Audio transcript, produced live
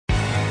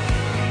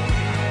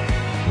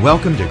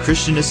Welcome to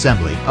Christian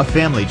Assembly, a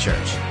family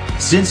church.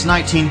 Since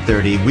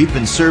 1930, we've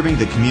been serving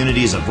the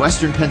communities of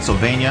Western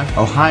Pennsylvania,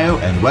 Ohio,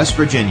 and West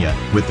Virginia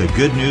with the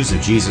good news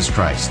of Jesus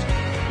Christ.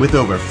 With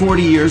over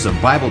 40 years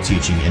of Bible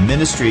teaching and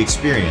ministry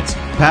experience,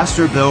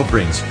 Pastor Bill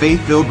brings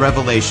faith-filled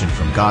revelation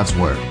from God's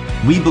Word.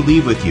 We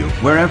believe with you,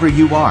 wherever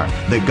you are,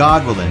 that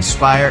God will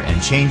inspire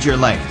and change your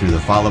life through the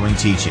following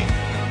teaching.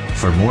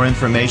 For more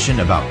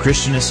information about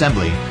Christian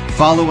Assembly,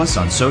 follow us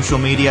on social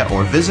media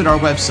or visit our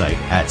website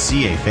at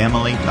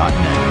cafamily.net.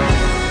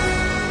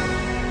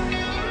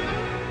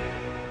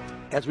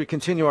 As we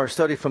continue our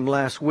study from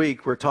last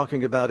week, we're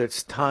talking about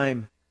it's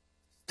time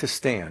to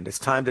stand. It's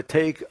time to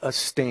take a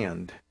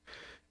stand.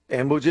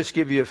 And we'll just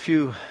give you a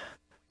few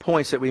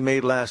points that we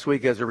made last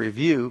week as a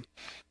review,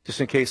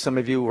 just in case some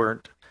of you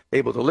weren't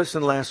able to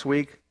listen last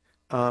week,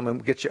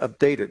 and get you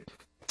updated.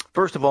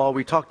 First of all,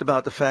 we talked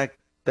about the fact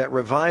that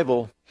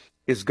revival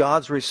is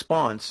God's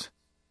response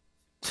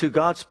to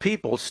God's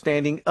people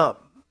standing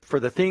up for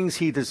the things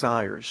he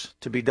desires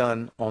to be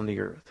done on the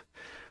earth.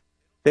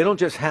 They don't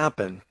just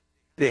happen.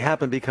 They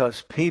happen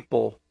because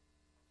people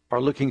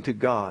are looking to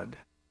God,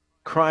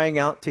 crying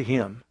out to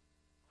him,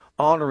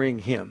 honoring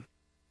him,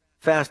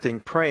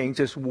 fasting, praying,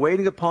 just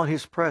waiting upon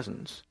his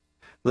presence,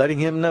 letting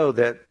him know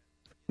that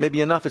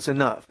maybe enough is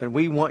enough. And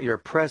we want your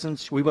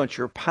presence. We want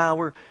your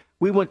power.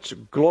 We want your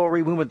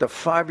glory. We want the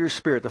fire of your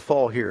Spirit to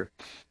fall here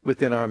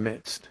within our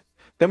midst.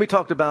 Then we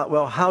talked about,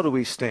 well, how do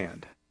we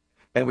stand?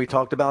 And we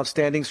talked about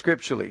standing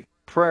scripturally,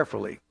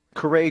 prayerfully,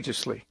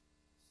 courageously,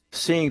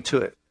 seeing to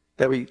it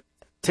that we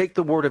take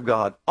the Word of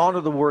God, honor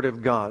the Word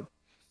of God,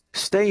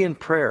 stay in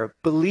prayer.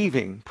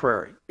 Believing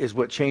prayer is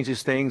what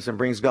changes things and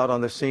brings God on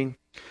the scene.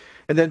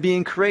 And then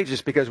being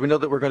courageous, because we know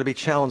that we're going to be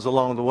challenged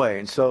along the way.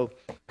 And so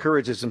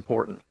courage is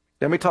important.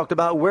 Then we talked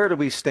about where do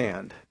we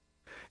stand?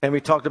 And we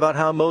talked about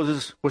how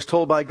Moses was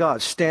told by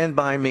God, stand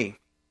by me.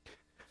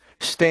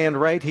 Stand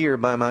right here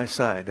by my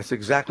side. That's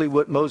exactly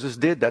what Moses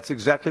did. That's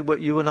exactly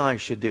what you and I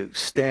should do.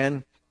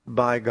 Stand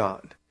by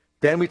God.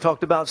 Then we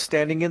talked about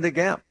standing in the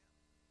gap.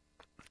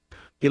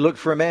 He looked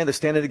for a man to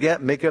stand in the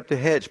gap, make up the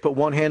hedge, put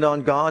one hand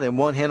on God and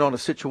one hand on a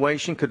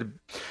situation. Could it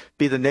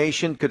be the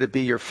nation? Could it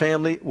be your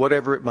family?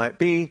 Whatever it might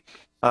be.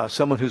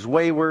 Someone who's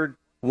wayward.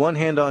 One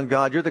hand on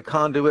God. You're the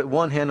conduit.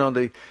 One hand on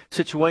the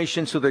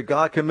situation so that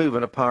God can move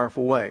in a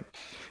powerful way.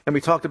 And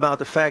we talked about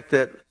the fact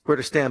that we're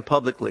to stand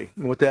publicly.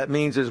 And what that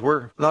means is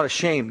we're not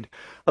ashamed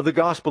of the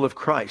gospel of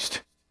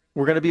Christ.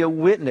 We're going to be a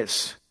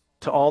witness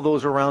to all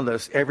those around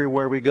us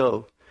everywhere we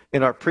go.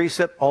 In our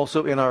precept,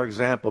 also in our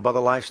example, by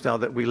the lifestyle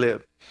that we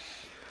live.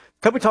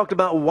 Then we talked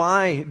about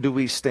why do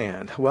we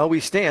stand? Well, we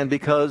stand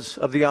because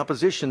of the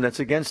opposition that's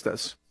against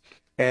us.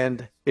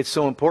 And it's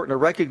so important to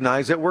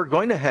recognize that we're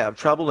going to have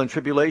trouble and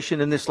tribulation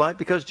in this life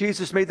because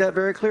Jesus made that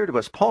very clear to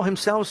us. Paul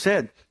himself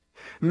said,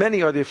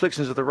 many are the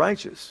afflictions of the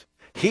righteous.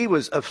 He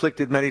was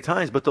afflicted many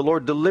times, but the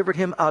Lord delivered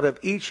him out of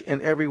each and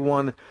every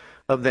one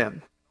of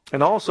them.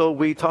 And also,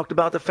 we talked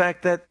about the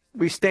fact that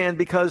we stand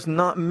because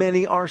not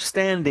many are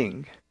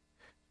standing.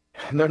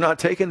 And they're not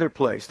taking their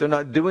place. They're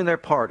not doing their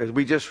part. As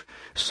we just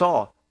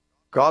saw,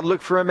 God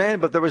looked for a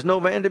man, but there was no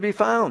man to be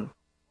found.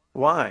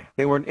 Why?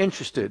 They weren't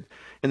interested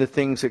in the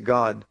things that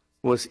God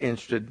was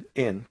interested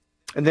in.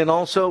 And then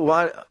also,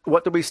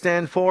 what do we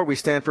stand for? We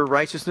stand for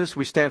righteousness.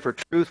 We stand for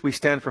truth. We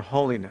stand for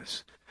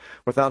holiness.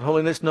 Without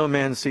holiness, no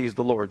man sees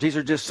the Lord. These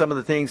are just some of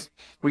the things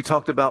we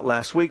talked about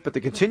last week. But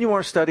to continue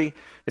our study,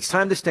 it's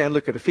time to stand.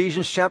 Look at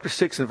Ephesians chapter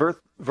 6 and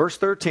verse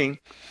 13.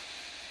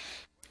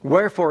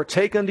 Wherefore,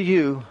 take unto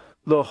you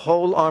the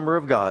whole armor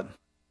of God.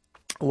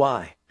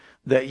 Why?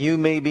 That you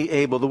may be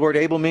able. The word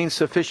able means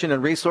sufficient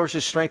in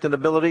resources, strength, and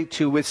ability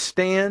to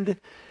withstand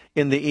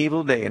in the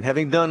evil day. And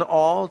having done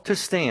all to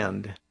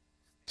stand,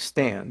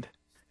 stand.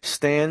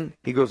 Stand,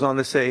 he goes on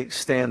to say,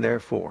 stand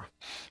therefore.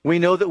 We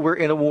know that we're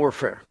in a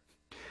warfare.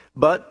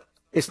 But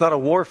it's not a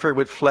warfare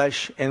with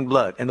flesh and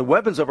blood. And the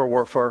weapons of our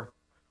warfare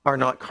are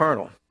not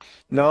carnal.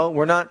 No,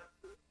 we're not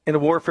in a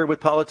warfare with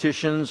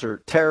politicians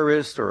or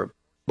terrorists or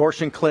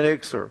abortion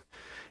clinics or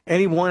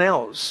anyone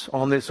else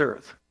on this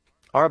earth.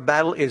 Our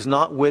battle is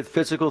not with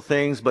physical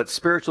things, but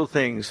spiritual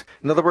things.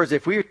 In other words,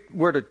 if we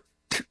were to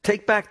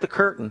take back the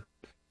curtain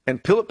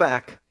and peel it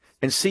back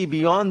and see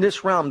beyond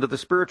this realm to the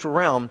spiritual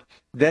realm,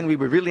 then we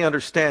would really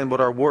understand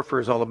what our warfare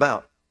is all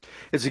about.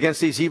 It's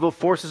against these evil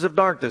forces of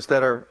darkness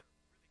that are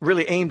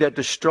really aimed at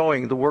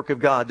destroying the work of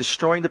God,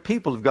 destroying the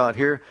people of God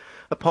here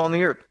upon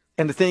the earth.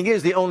 And the thing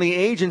is, the only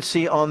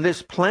agency on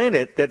this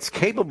planet that's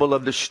capable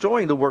of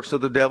destroying the works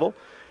of the devil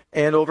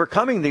and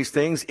overcoming these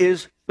things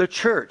is the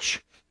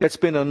church that's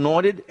been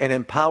anointed and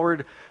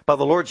empowered by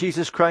the Lord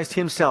Jesus Christ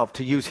himself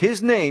to use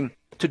his name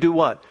to do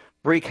what?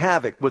 Wreak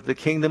havoc with the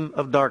kingdom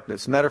of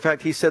darkness. Matter of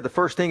fact, he said the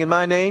first thing in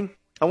my name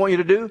I want you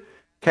to do,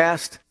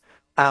 cast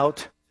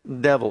out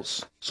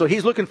devils. So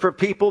he's looking for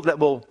people that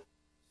will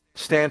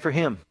stand for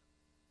him.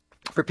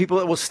 For people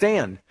that will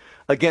stand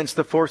against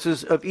the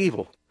forces of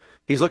evil.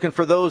 He's looking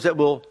for those that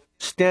will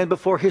stand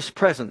before his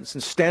presence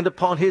and stand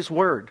upon his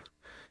word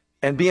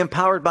and be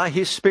empowered by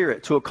his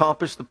Spirit to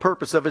accomplish the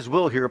purpose of his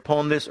will here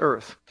upon this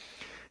earth.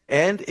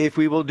 And if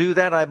we will do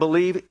that, I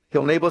believe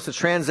He'll enable us to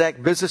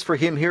transact business for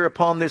Him here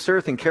upon this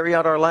earth and carry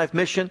out our life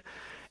mission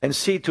and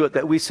see to it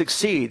that we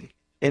succeed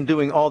in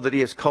doing all that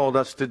He has called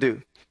us to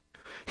do.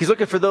 He's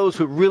looking for those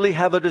who really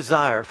have a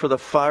desire for the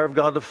fire of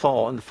God to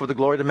fall and for the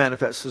glory to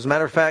manifest. As a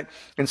matter of fact,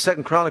 in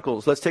 2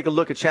 Chronicles, let's take a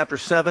look at chapter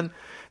 7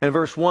 and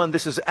verse 1.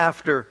 This is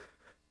after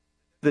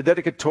the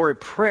dedicatory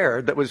prayer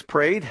that was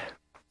prayed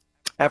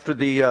after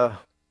the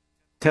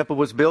temple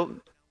was built.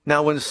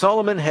 Now, when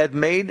Solomon had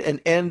made an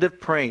end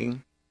of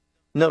praying,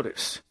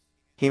 notice,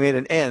 he made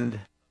an end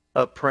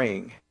of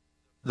praying.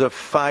 The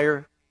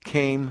fire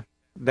came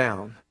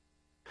down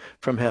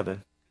from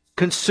heaven,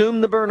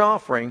 consumed the burnt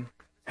offering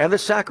and the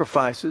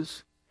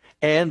sacrifices,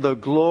 and the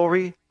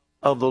glory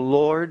of the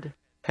Lord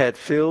had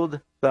filled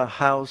the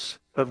house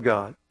of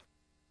God.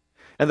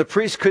 And the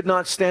priest could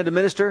not stand to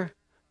minister,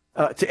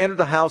 to enter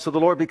the house of the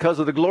Lord, because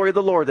of the glory of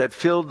the Lord that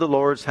filled the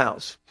Lord's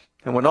house.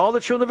 And when all the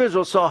children of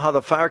Israel saw how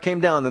the fire came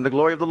down and the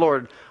glory of the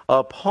Lord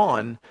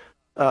upon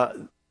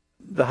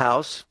the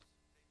house,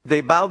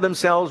 they bowed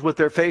themselves with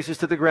their faces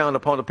to the ground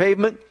upon the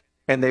pavement,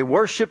 and they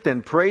worshipped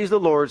and praised the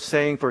Lord,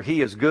 saying, "For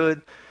He is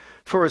good,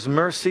 for His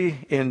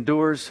mercy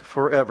endures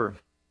forever."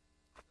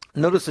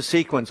 Notice the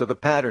sequence of the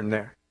pattern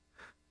there.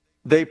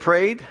 They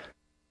prayed.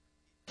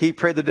 He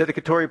prayed the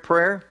dedicatory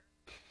prayer.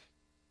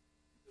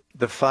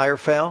 The fire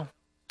fell.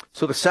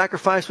 So the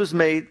sacrifice was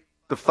made,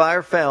 the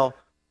fire fell,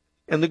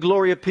 and the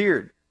glory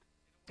appeared.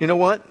 You know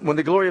what? When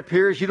the glory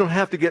appears, you don't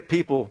have to get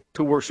people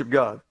to worship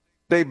God.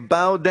 They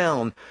bowed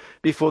down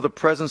before the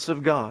presence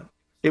of God.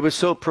 It was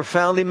so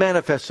profoundly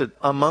manifested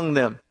among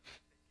them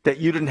that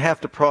you didn't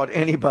have to prod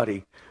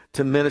anybody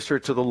to minister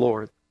to the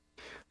Lord.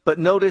 But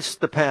notice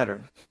the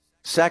pattern.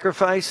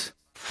 Sacrifice,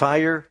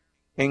 fire,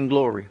 and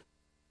glory.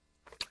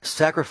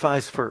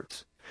 Sacrifice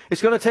first.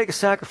 It's going to take a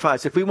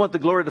sacrifice. If we want the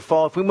glory to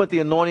fall, if we want the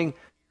anointing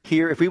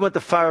here, if we want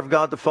the fire of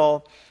God to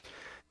fall,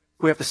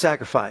 we have to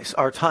sacrifice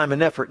our time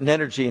and effort and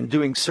energy in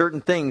doing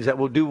certain things that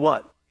will do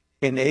what?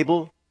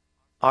 Enable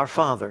our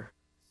Father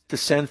to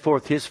send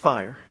forth His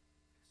fire,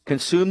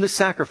 consume the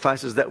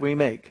sacrifices that we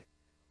make,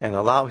 and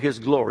allow His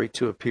glory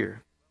to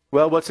appear.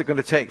 Well, what's it going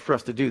to take for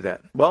us to do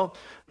that? Well,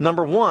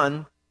 number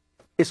one,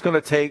 it's going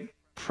to take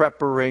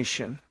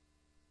preparation.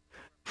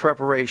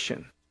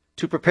 Preparation.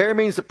 To prepare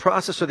means the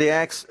process or the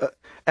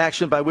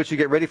action by which you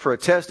get ready for a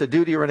test, a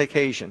duty, or an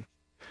occasion.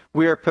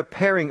 We are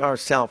preparing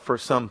ourselves for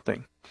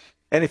something.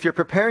 And if you're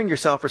preparing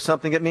yourself for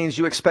something, it means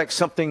you expect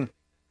something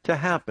to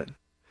happen.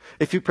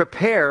 If you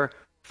prepare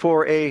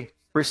for a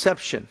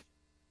reception,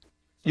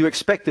 you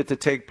expect it to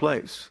take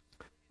place.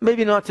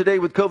 Maybe not today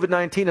with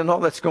COVID-19 and all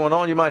that's going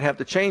on. You might have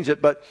to change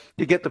it, but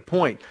you get the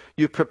point.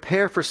 You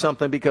prepare for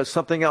something because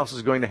something else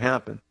is going to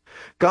happen.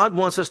 God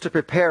wants us to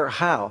prepare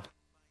how?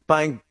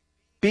 By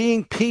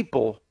being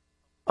people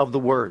of the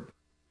Word.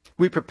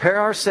 We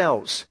prepare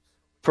ourselves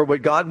for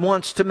what God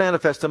wants to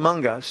manifest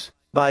among us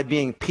by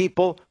being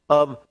people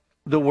of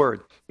the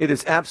Word. It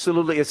is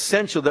absolutely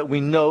essential that we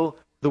know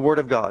the Word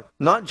of God.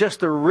 Not just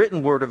the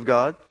written Word of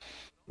God,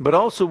 but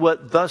also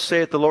what thus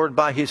saith the Lord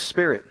by His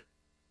Spirit.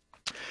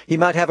 He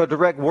might have a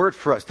direct word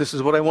for us. This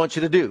is what I want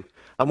you to do.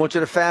 I want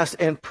you to fast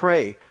and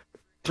pray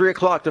 3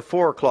 o'clock to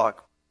 4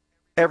 o'clock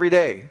every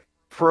day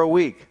for a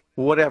week,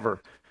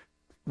 whatever.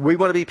 We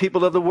want to be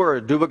people of the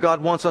Word, do what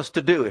God wants us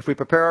to do. If we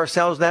prepare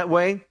ourselves that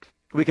way,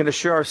 we can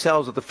assure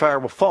ourselves that the fire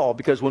will fall,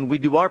 because when we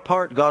do our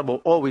part, God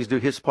will always do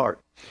His part.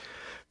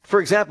 For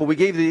example, we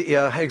gave the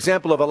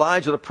example of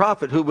Elijah the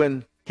prophet, who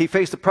when he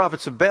faced the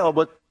prophets of Baal,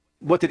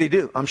 what did he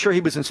do? I'm sure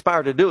he was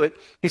inspired to do it.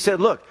 He said,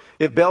 look,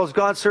 if Baal's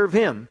God, serve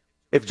him.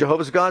 If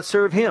Jehovah's God,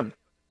 serve him.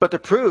 But to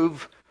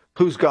prove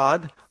who's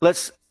God,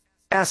 let's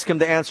ask him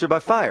to answer by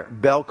fire.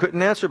 Baal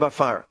couldn't answer by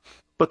fire,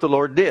 but the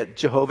Lord did.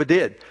 Jehovah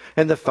did.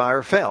 And the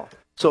fire fell.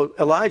 So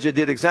Elijah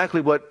did exactly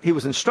what he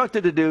was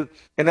instructed to do,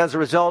 and as a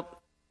result,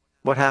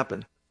 what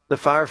happened? The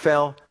fire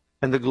fell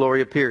and the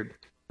glory appeared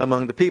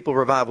among the people.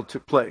 Revival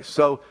took place.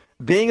 So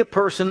being a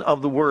person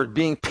of the Word,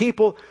 being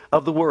people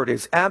of the Word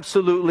is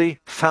absolutely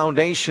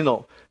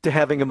foundational to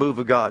having a move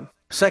of God.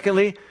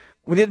 Secondly,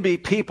 we need to be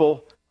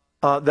people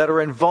that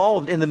are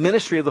involved in the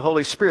ministry of the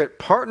Holy Spirit,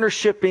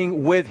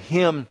 partnershiping with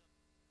Him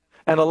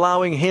and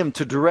allowing Him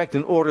to direct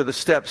and order the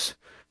steps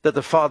that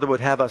the Father would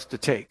have us to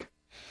take.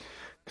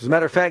 As a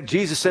matter of fact,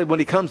 Jesus said when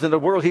He comes into the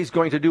world, He's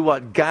going to do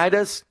what? Guide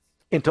us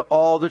into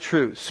all the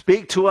truth.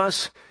 Speak to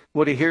us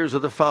what He hears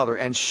of the Father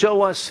and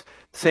show us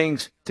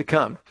things to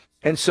come.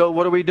 And so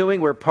what are we doing?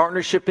 We're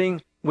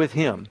partnershiping with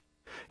Him.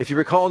 If you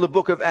recall in the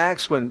book of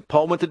Acts, when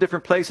Paul went to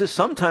different places,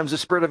 sometimes the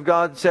Spirit of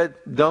God said,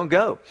 don't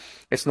go.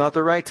 It's not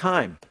the right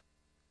time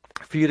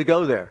for you to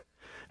go there.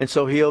 And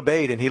so he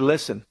obeyed and he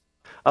listened.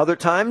 Other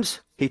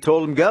times, he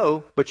told him,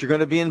 go, but you're going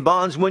to be in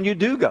bonds when you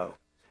do go.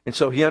 And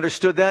so he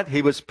understood that.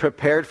 He was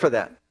prepared for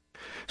that.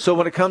 So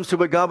when it comes to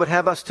what God would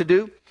have us to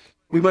do,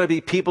 we want to be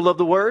people of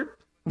the Word.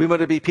 We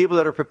want to be people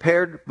that are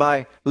prepared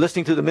by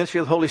listening to the ministry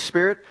of the Holy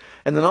Spirit.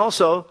 And then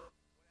also,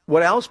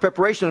 what else?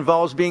 Preparation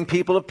involves being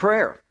people of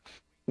prayer.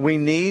 we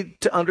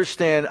need to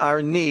understand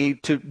our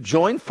need to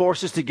join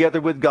forces together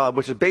with God,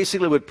 which is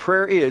basically what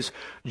prayer is,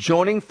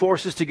 joining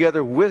forces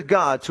together with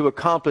God to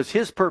accomplish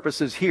his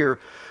purposes here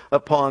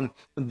upon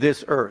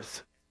this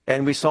earth.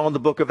 And we saw in the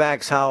book of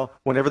Acts how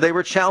whenever they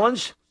were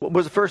challenged, what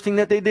was the first thing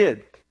that they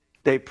did?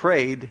 They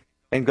prayed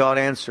and God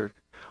answered.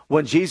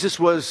 When Jesus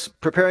was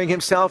preparing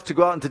himself to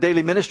go out into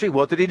daily ministry,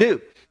 what did he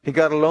do? He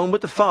got alone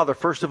with the Father,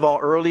 first of all,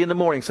 early in the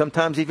morning,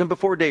 sometimes even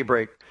before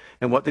daybreak.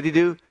 And what did he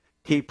do?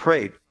 He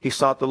prayed. He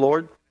sought the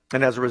Lord.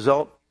 And as a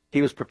result,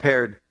 he was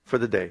prepared for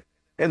the day.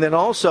 And then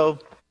also,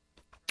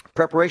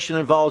 preparation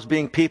involves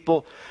being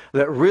people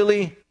that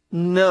really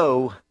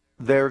know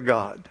their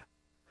God.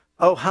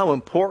 Oh, how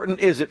important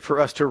is it for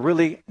us to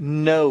really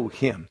know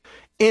him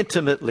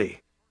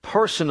intimately,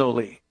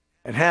 personally,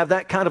 and have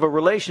that kind of a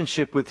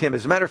relationship with him.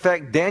 As a matter of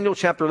fact, Daniel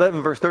chapter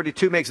 11, verse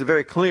 32 makes it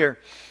very clear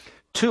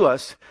to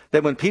us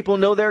that when people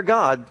know their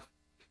God,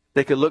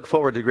 they can look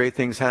forward to great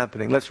things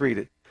happening. Let's read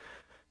it.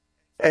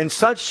 And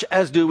such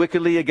as do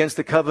wickedly against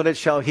the covenant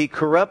shall he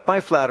corrupt by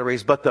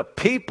flatteries, but the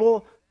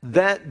people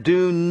that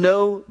do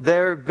know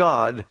their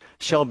God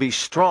shall be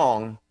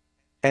strong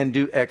and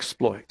do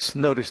exploits.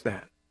 Notice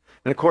that.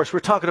 And of course, we're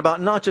talking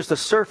about not just a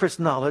surface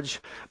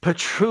knowledge, but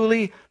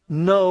truly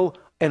know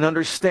and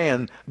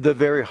understand the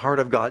very heart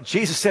of God.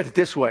 Jesus said it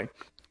this way: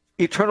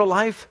 eternal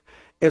life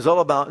is all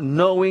about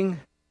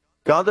knowing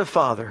God the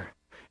Father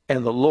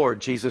and the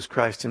Lord Jesus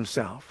Christ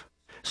himself.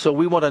 So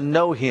we want to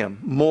know him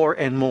more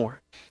and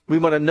more. We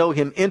want to know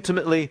him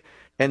intimately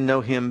and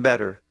know him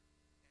better.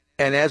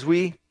 And as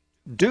we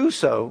do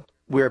so,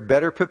 we're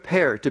better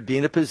prepared to be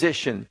in a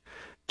position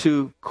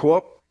to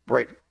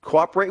cooperate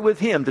with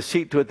him to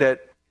see to it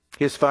that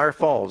his fire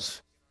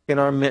falls in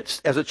our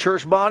midst as a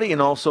church body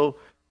and also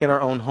in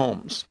our own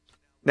homes.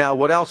 Now,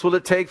 what else will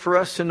it take for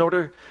us in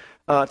order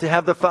to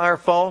have the fire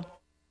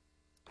fall?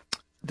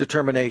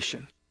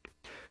 Determination.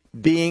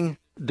 Being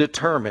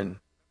determined.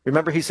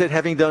 Remember, he said,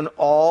 having done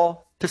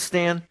all to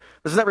stand.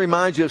 Doesn't that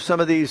remind you of some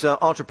of these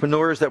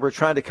entrepreneurs that were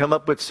trying to come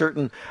up with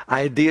certain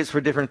ideas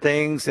for different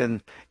things,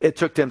 and it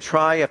took them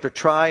try after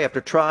try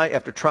after try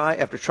after try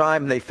after try,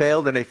 and they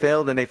failed and they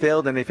failed and they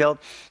failed and they failed?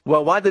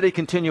 Well, why did they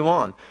continue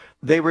on?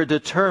 They were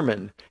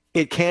determined.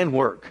 It can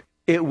work.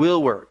 It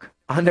will work.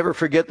 I'll never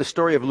forget the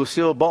story of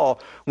Lucille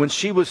Ball when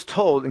she was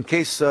told, in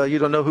case you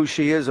don't know who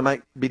she is, I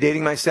might be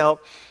dating myself,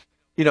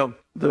 you know,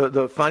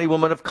 the funny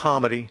woman of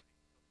comedy,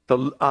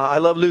 the I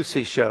Love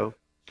Lucy show.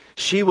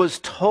 She was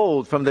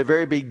told from the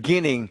very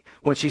beginning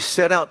when she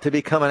set out to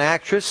become an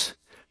actress,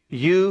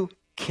 you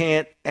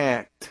can't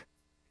act.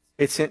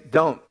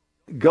 Don't.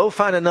 Go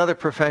find another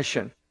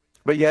profession.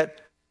 But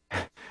yet,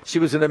 she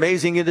was an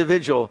amazing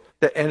individual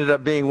that ended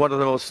up being one of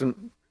the most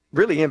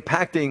really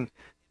impacting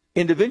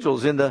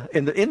individuals in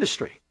the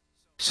industry.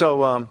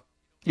 So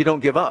you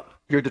don't give up.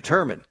 You're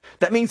determined.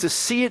 That means to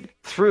see it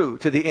through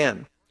to the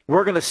end.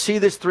 We're going to see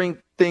this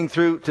thing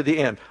through to the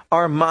end.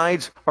 Our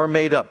minds are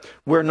made up.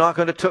 We're not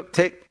going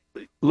to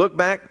look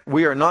back.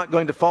 We are not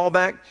going to fall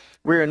back.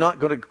 We are not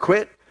going to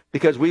quit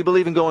because we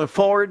believe in going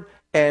forward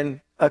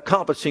and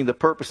accomplishing the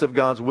purpose of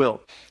God's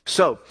will.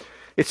 So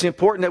it's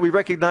important that we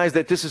recognize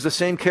that this is the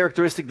same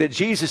characteristic that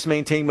Jesus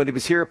maintained when he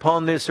was here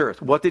upon this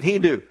earth. What did he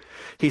do?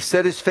 He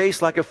set his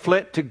face like a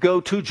flint to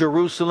go to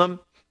Jerusalem,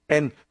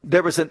 and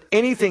there wasn't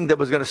anything that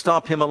was going to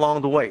stop him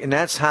along the way. And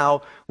that's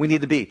how we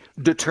need to be.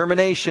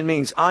 Determination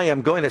means I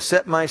am going to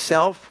set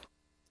myself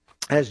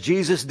as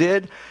Jesus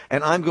did,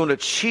 and I'm going to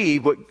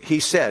achieve what he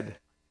said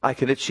I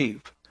can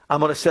achieve. I'm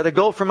going to set a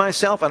goal for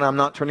myself, and I'm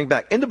not turning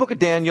back. In the book of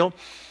Daniel,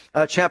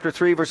 chapter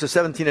 3, verses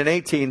 17 and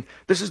 18,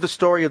 this is the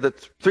story of the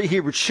three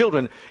Hebrew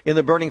children in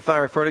the burning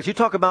fire furnace. You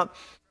talk about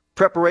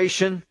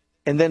preparation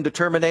and then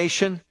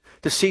determination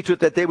to see to it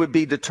that they would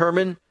be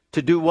determined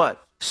to do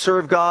what?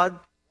 Serve God,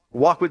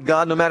 walk with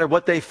God no matter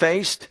what they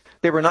faced.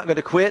 They were not going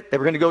to quit. They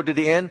were going to go to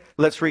the end.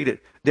 Let's read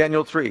it.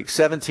 Daniel 3,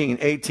 17,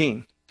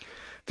 18.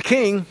 The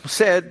king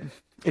said,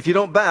 if you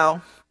don't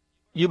bow,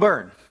 you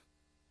burn.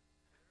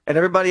 And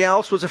everybody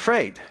else was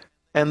afraid.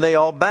 And they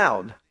all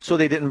bowed, so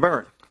they didn't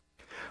burn.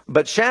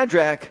 But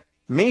Shadrach,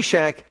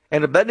 Meshach,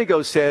 and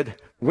Abednego said,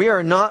 we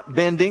are not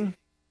bending,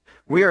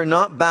 we are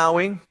not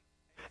bowing,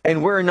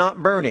 and we're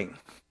not burning.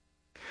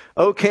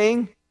 O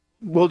king,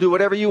 we'll do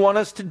whatever you want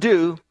us to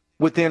do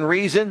within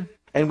reason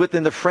and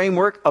within the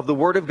framework of the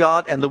word of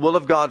God and the will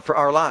of God for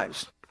our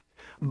lives.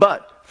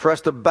 But for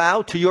us to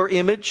bow to your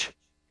image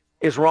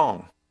is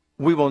wrong.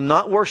 We will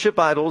not worship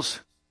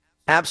idols.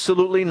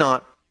 Absolutely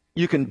not.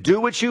 You can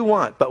do what you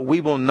want, but we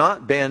will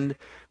not bend,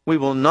 we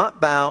will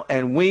not bow,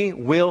 and we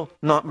will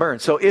not burn.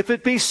 So if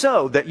it be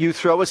so that you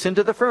throw us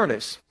into the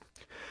furnace,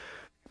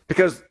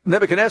 because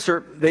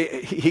Nebuchadnezzar,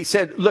 he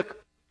said,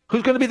 look,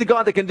 who's going to be the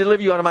God that can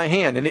deliver you out of my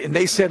hand? And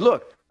they said,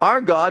 look,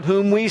 our God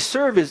whom we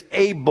serve is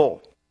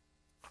able,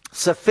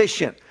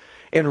 sufficient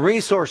in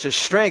resources,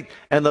 strength,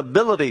 and the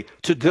ability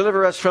to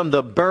deliver us from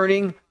the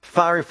burning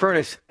fiery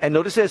furnace. And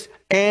notice this,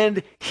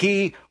 and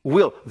he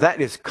will.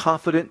 That is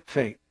confident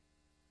faith.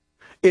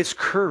 It's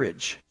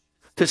courage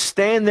to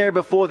stand there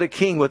before the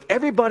king with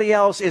everybody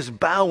else is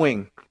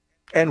bowing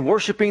and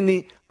worshiping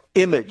the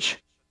image.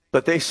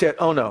 But they said,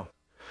 oh no,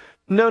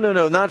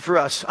 not for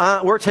us.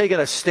 We're taking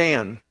a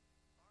stand.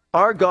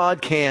 Our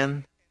God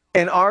can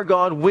and our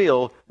God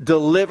will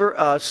deliver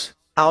us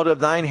out of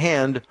thine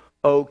hand,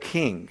 O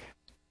king.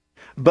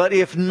 But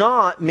if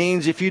not,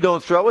 means if you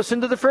don't throw us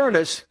into the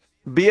furnace,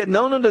 be it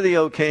known unto thee,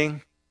 O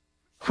king,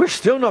 we're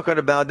still not going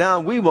to bow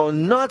down. We will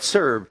not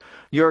serve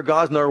your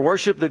gods nor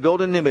worship the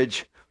golden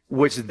image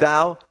which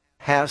thou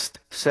hast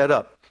set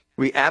up.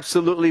 We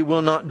absolutely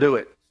will not do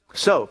it.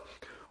 So,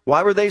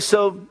 why were they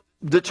so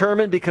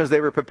determined? Because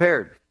they were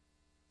prepared.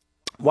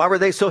 Why were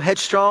they so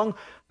headstrong?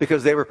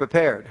 Because they were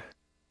prepared.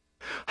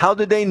 How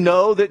did they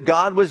know that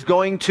God was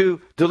going to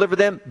deliver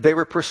them? They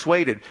were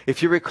persuaded.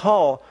 If you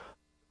recall,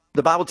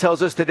 the Bible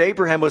tells us that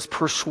Abraham was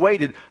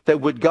persuaded that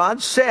what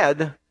God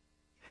said,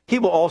 he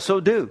will also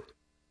do.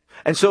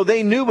 And so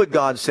they knew what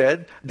God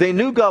said. They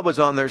knew God was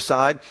on their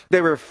side.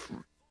 They were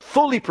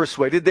fully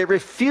persuaded. They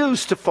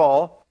refused to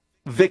fall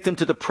victim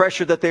to the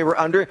pressure that they were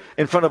under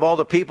in front of all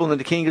the people and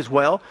the king as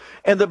well.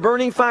 And the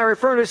burning fiery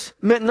furnace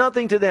meant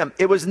nothing to them.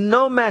 It was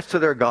no match to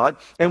their God.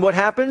 And what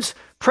happens?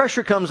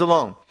 Pressure comes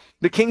along.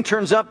 The king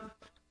turns up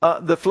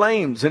the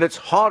flames, and it's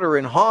hotter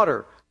and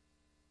hotter,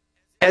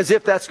 as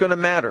if that's going to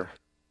matter.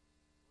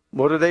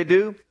 What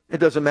do? It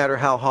doesn't matter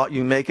how hot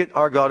you make it.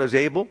 Our God is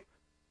able.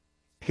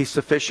 He's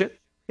sufficient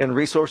in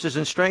resources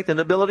and strength and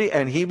ability,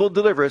 and he will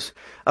deliver us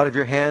out of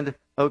your hand,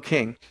 O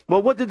king.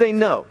 Well, what did they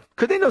know?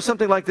 Could they know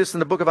something like this in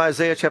the book of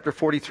Isaiah, chapter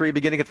 43,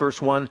 beginning at verse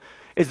 1?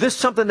 Is this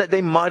something that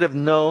they might have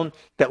known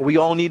that we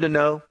all need to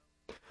know?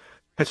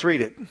 Let's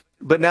read it.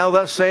 But now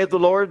thus saith the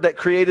Lord that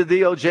created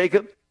thee, O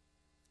Jacob,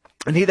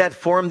 and he that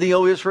formed thee,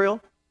 O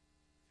Israel,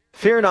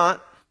 fear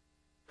not,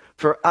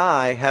 for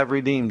I have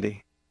redeemed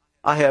thee.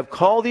 I have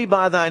called thee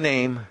by thy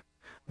name,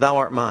 thou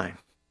art mine.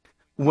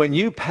 When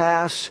you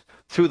pass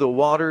through the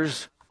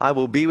waters, I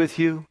will be with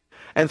you,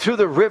 and through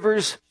the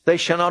rivers, they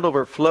shall not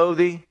overflow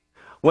thee.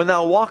 When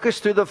thou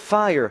walkest through the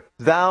fire,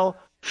 thou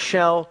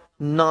shalt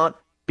not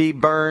be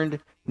burned,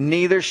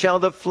 neither shall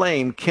the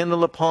flame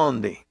kindle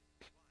upon thee.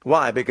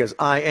 Why? Because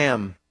I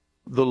am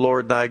the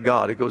Lord thy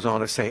God. It goes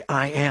on to say,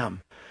 I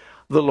am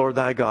the Lord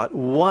thy God.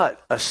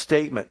 What a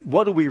statement.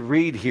 What do we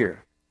read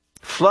here?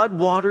 Flood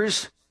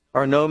waters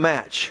are no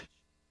match.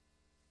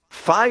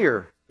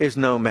 Fire is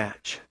no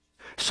match.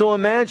 So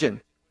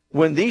imagine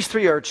when these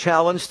three are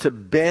challenged to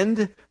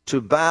bend, to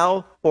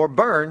bow, or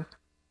burn,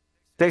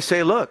 they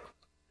say, look,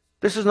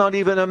 this is not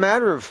even a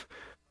matter of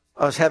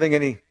us having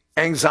any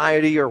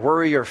anxiety or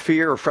worry or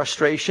fear or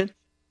frustration.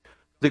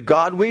 The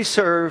God we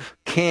serve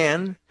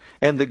can,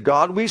 and the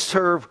God we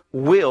serve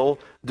will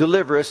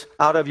deliver us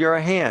out of your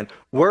hand.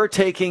 We're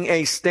taking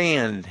a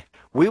stand.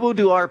 We will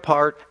do our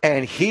part,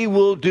 and he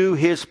will do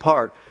his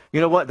part. You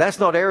know what? That's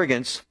not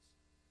arrogance.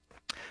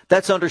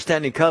 That's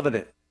understanding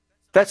covenant.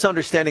 That's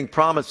understanding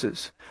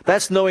promises.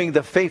 That's knowing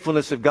the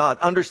faithfulness of God,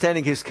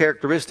 understanding his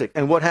characteristic.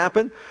 And what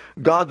happened?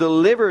 God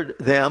delivered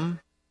them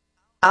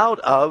out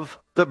of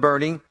the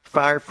burning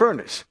fire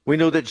furnace. We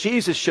know that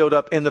Jesus showed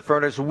up in the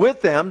furnace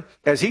with them.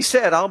 As he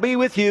said, I'll be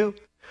with you.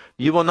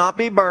 You will not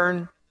be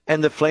burned,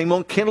 and the flame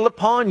won't kindle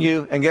upon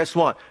you. And guess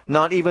what?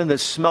 Not even the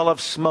smell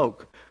of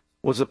smoke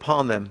was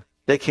upon them.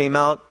 They came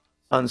out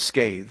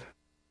unscathed.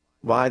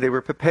 Why? They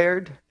were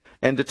prepared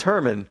and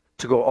determined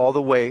to go all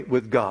the way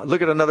with God.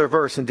 Look at another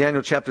verse in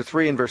Daniel chapter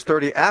 3 and verse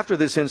 30. After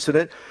this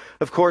incident,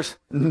 of course,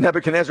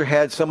 Nebuchadnezzar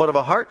had somewhat of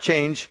a heart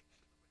change.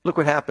 Look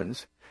what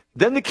happens.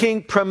 Then the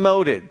king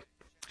promoted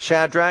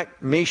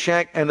Shadrach,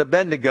 Meshach, and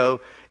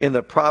Abednego in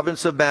the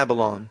province of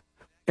Babylon.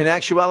 In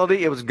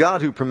actuality, it was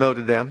God who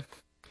promoted them.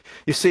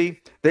 You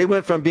see, they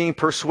went from being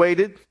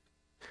persuaded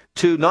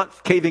to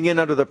not caving in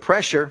under the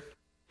pressure,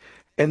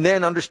 and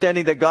then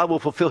understanding that God will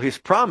fulfill his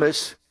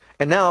promise,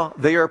 and now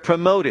they are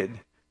promoted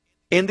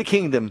in the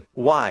kingdom.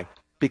 Why?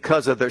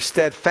 Because of their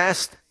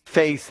steadfast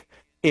faith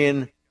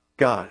in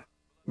God.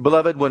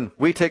 Beloved, when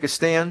we take a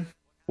stand,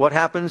 what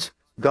happens?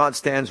 God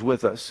stands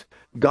with us.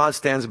 God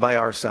stands by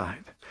our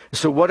side.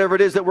 So whatever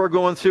it is that we're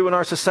going through in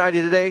our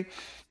society today,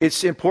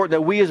 it's important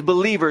that we as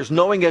believers,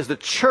 knowing as the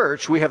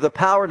church we have the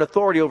power and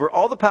authority over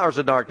all the powers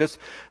of darkness,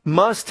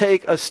 must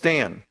take a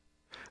stand.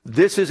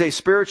 This is a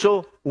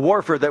spiritual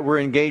warfare that we're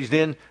engaged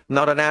in,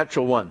 not a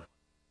natural one.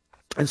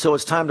 And so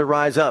it's time to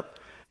rise up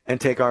and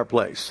take our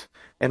place.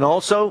 And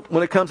also,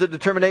 when it comes to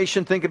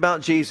determination, think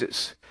about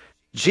Jesus.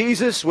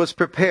 Jesus was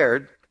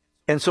prepared,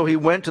 and so he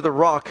went to the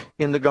rock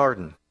in the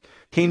garden.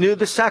 He knew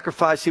the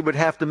sacrifice he would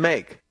have to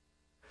make.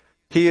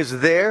 He is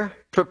there,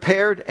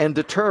 prepared and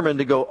determined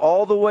to go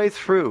all the way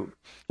through.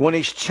 When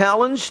he's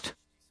challenged,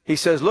 he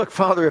says, look,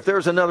 Father, if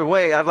there's another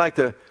way, I'd like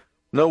to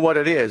know what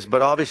it is.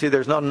 But obviously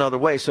there's not another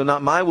way, so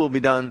not my will be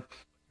done,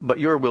 but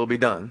your will be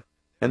done.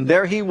 And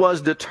there he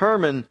was,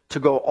 determined to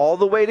go all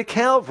the way to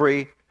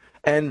Calvary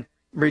and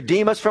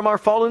redeem us from our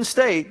fallen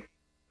state.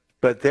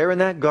 But there in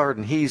that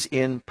garden, he's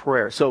in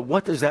prayer. So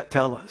what does that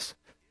tell us?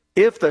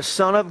 If the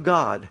Son of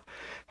God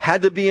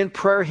had to be in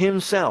prayer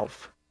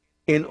himself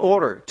in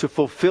order to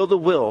fulfill the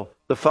will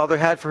the Father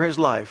had for his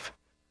life,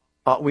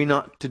 ought we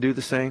not to do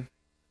the same?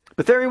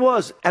 But there he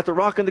was at the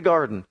rock in the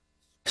garden,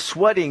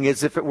 sweating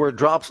as if it were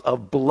drops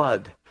of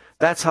blood.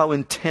 That's how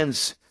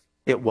intense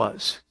it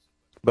was.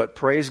 But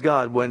praise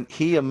God, when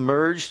he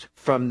emerged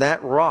from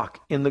that rock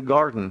in the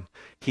garden,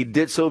 he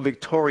did so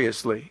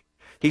victoriously.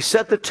 He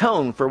set the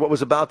tone for what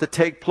was about to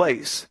take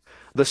place.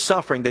 The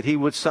suffering that he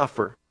would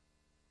suffer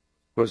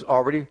was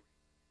already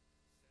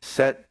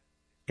set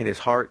in his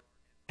heart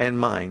and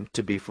mind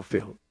to be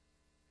fulfilled.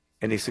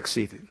 And he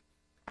succeeded.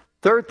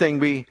 Third thing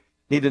we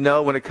need to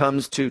know when it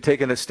comes to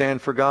taking a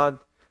stand for God,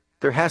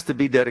 there has to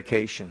be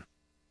dedication.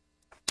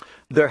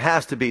 There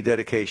has to be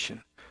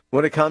dedication.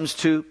 When it comes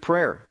to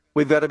prayer,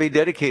 we've got to be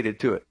dedicated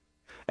to it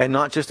and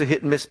not just a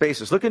hit and miss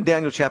basis. Look in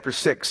Daniel chapter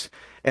 6.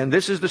 And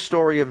this is the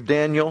story of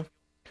Daniel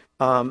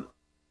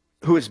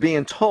who is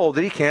being told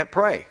that he can't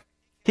pray.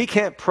 He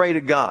can't pray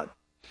to God.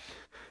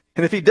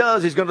 And if he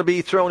does, he's going to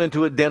be thrown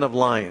into a den of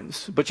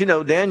lions. But you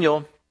know,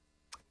 Daniel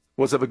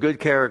was of a good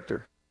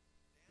character.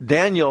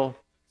 Daniel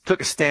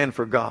took a stand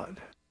for God.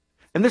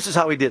 And this is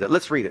how he did it.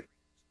 Let's read it.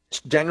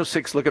 Daniel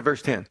 6, look at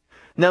verse 10.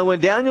 Now when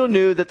Daniel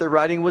knew that the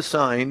writing was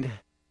signed,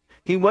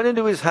 he went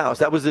into his house.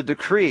 That was the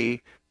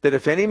decree that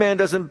if any man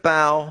doesn't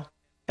bow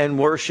and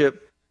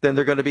worship, then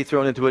they're going to be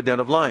thrown into a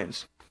den of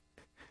lions.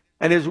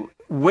 And his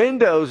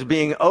windows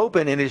being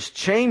open in his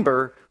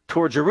chamber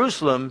toward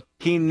Jerusalem,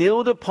 he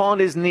kneeled upon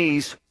his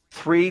knees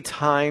 3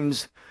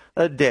 times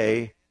a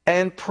day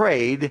and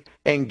prayed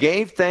and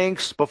gave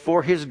thanks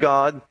before his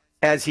God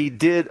as he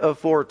did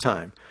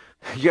aforetime.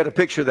 You got to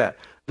picture that.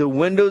 The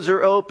windows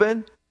are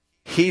open.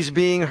 He's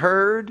being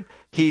heard.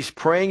 He's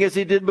praying as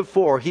he did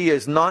before. He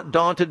is not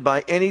daunted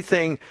by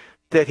anything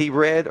that he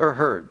read or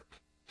heard.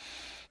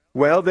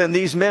 Well, then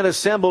these men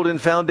assembled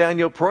and found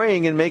Daniel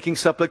praying and making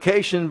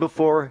supplication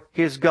before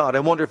his God. I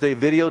wonder if they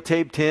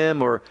videotaped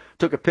him or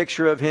took a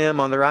picture of him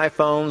on their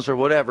iPhones or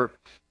whatever.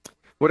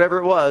 Whatever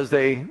it was,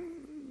 they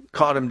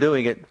caught him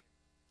doing it.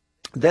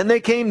 Then they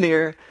came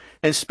near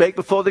and spake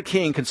before the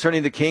king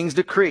concerning the king's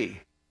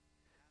decree.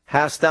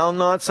 Hast thou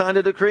not signed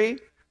a decree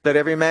that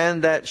every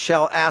man that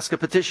shall ask a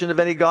petition of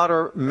any god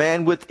or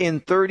man within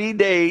 30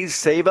 days,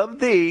 save of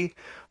thee,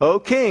 O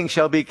king,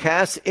 shall be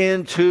cast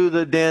into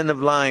the den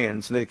of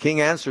lions? And the king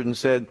answered and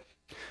said,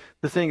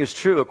 the thing is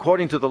true,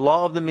 according to the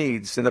law of the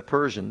Medes and the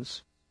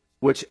Persians,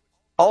 which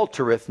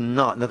altereth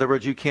not. In other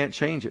words, you can't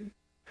change it.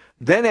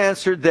 Then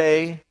answered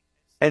they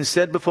and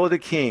said before the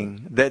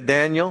king that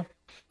Daniel,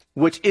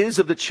 which is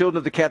of the children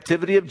of the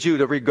captivity of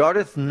Judah,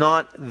 regardeth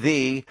not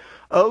thee,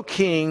 O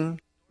king,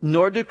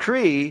 nor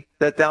decree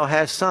that thou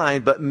hast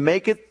signed, but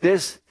maketh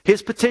this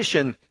his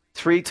petition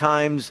 3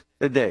 times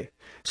a day.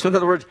 So in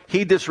other words,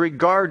 he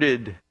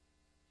disregarded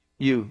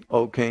you,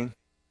 O king.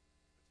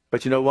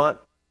 But you know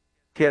what?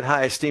 He had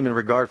high esteem and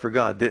regard for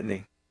God, didn't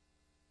he?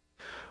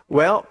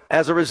 Well,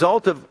 as a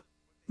result of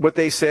what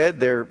they said,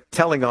 they're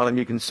telling on him,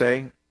 you can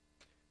say,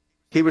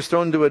 he was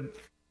thrown into a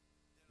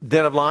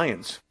den of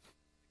lions.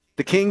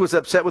 The king was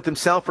upset with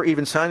himself for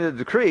even signing the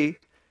decree,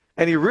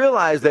 and he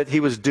realized that he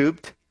was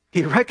duped.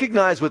 He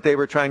recognized what they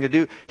were trying to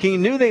do. He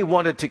knew they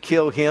wanted to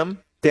kill him,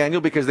 Daniel,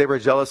 because they were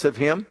jealous of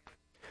him.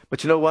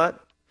 But you know what?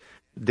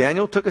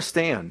 Daniel took a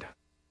stand.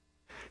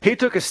 He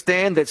took a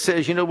stand that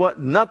says, you know what?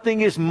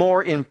 Nothing is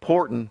more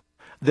important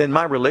than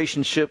my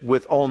relationship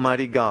with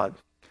Almighty God.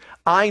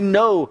 I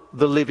know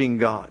the living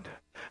God.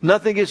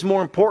 Nothing is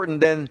more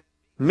important than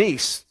me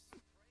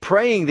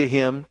praying to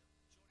him,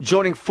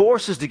 joining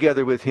forces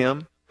together with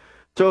him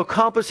to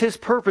accomplish his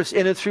purpose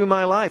in and through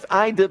my life.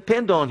 I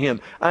depend on him.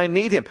 I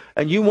need him.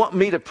 And you want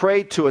me to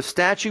pray to a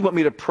statue? You want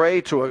me to pray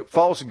to a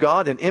false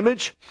god, an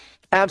image?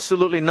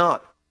 Absolutely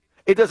not.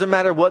 It doesn't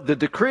matter what the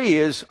decree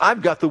is.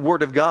 I've got the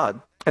Word of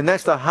God. And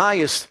that's the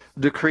highest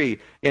decree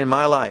in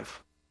my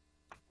life.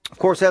 Of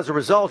course, as a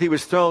result, he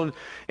was thrown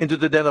into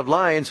the den of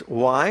lions.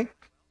 Why?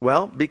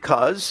 Well,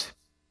 because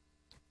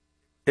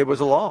it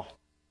was a law.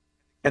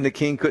 And the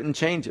king couldn't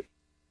change it.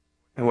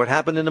 And what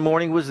happened in the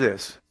morning was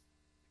this.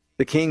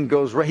 The king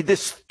goes,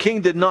 this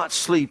king did not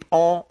sleep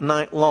all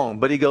night long,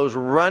 but he goes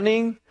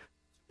running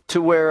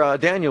to where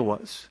Daniel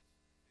was.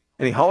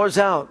 And he hollers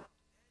out,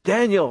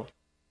 Daniel,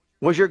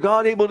 was your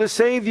God able to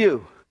save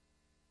you?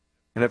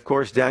 And of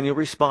course, Daniel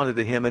responded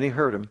to him and he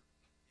heard him.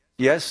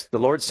 Yes, the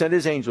Lord sent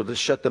his angel to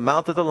shut the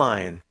mouth of the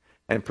lion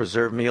and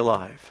preserve me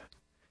alive.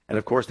 And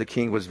of course, the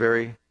king was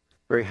very,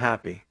 very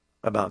happy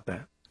about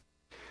that.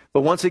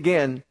 But once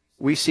again,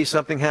 we see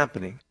something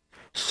happening.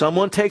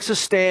 Someone takes a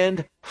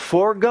stand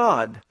for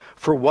God,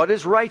 for what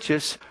is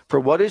righteous, for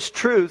what is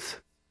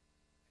truth,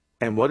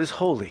 and what is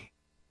holy.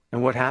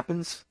 And what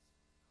happens?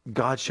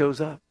 God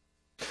shows up.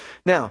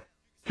 Now,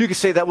 you could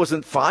say that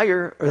wasn't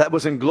fire or that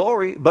wasn't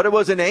glory, but it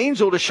was an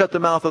angel to shut the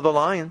mouth of the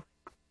lion.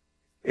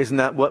 Isn't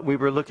that what we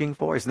were looking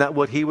for? Isn't that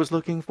what he was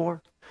looking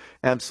for?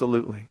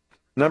 Absolutely.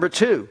 Number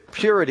 2,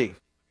 purity.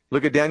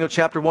 Look at Daniel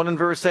chapter 1 and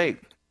verse 8.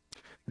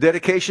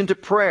 Dedication to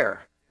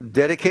prayer.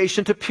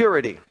 Dedication to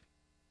purity.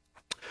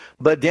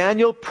 But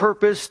Daniel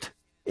purposed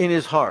in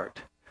his heart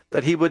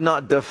that he would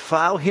not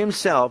defile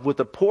himself with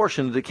a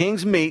portion of the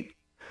king's meat,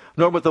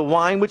 nor with the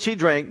wine which he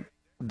drank.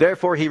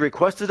 Therefore he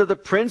requested of the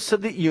prince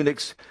of the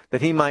eunuchs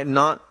that he might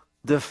not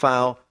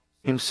defile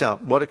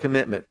himself. What a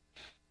commitment.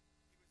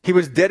 He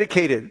was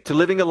dedicated to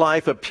living a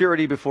life of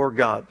purity before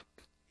God.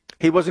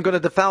 He wasn't going to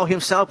defile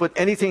himself with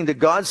anything that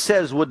God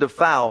says would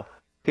defile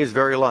his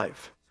very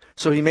life.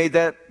 So he made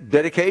that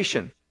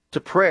dedication to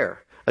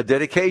prayer, a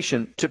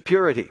dedication to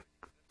purity.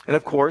 And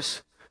of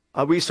course,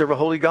 we serve a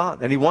holy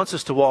God, and he wants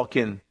us to walk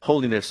in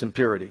holiness and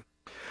purity.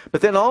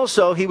 But then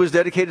also, he was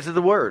dedicated to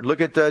the Word.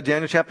 Look at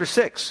Daniel chapter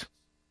 6,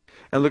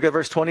 and look at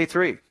verse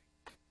 23.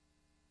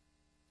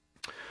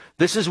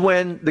 This is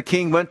when the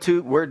king went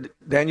to where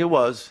Daniel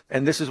was,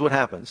 and this is what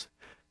happens.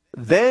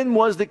 Then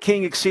was the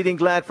king exceeding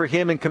glad for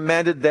him, and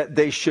commanded that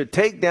they should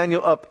take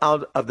Daniel up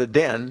out of the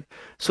den.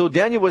 So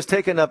Daniel was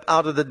taken up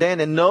out of the den,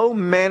 and no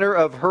manner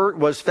of hurt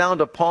was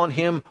found upon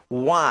him.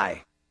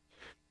 Why?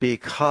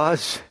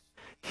 Because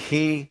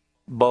he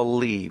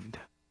believed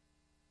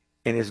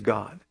in his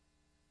God.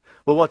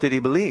 Well, what did he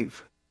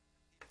believe?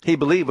 He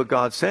believed what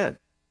God said.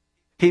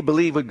 He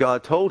believed what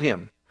God told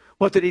him.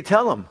 What did he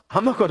tell him?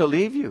 I'm not going to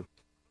leave you.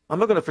 I'm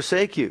not going to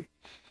forsake you.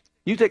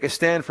 You take a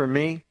stand for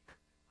me,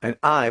 and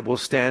I will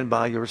stand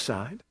by your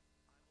side.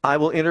 I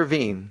will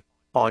intervene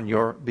on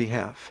your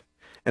behalf.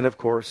 And of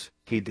course,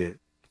 he did.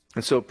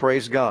 And so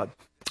praise God.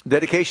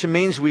 Dedication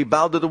means we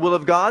bow to the will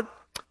of God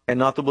and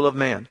not the will of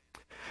man.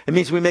 It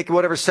means we make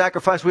whatever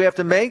sacrifice we have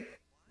to make.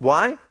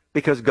 Why?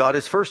 Because God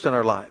is first in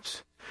our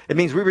lives. It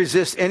means we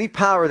resist any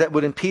power that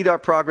would impede our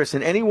progress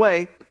in any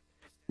way.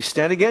 We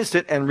stand against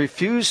it and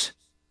refuse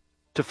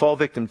to fall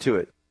victim to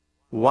it.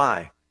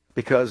 Why?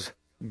 Because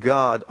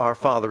God, our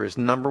Father, is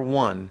number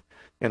one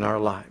in our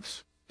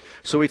lives.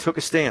 So he took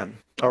a stand,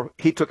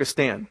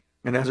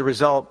 and as a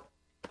result,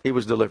 he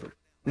was delivered.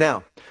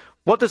 Now,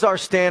 what does our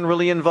stand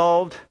really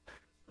involve?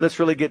 Let's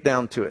really get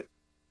down to it.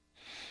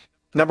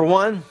 Number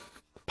one,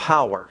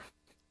 power.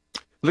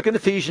 Look at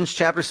Ephesians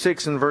chapter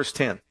 6 and verse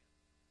 10.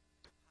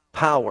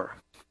 Power.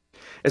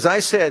 As I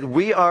said,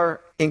 we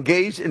are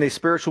engaged in a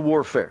spiritual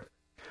warfare.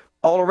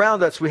 All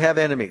around us, we have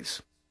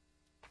enemies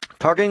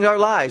targeting our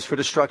lives for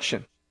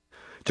destruction,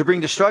 to bring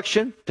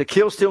destruction, to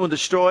kill, steal, and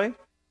destroy,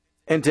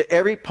 into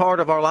every part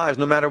of our lives,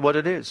 no matter what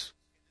it is.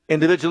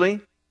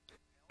 Individually,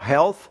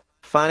 health,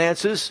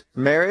 finances,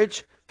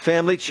 marriage,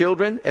 family,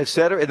 children,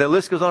 etc. And the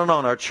list goes on and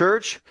on. Our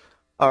church,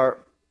 our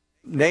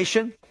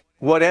nation,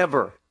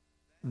 whatever.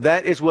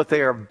 That is what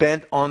they are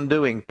bent on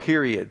doing,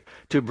 period.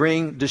 To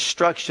bring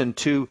destruction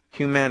to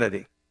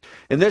humanity.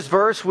 In this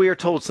verse, we are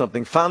told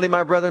something. Finally,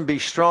 my brethren, be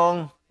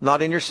strong,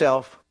 not in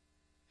yourself,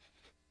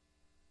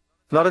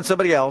 not in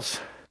somebody else,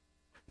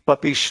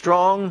 but be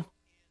strong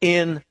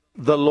in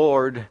the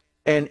Lord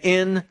and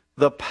in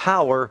the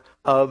power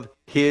of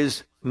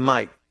his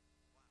might.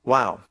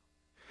 Wow.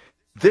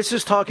 This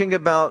is talking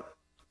about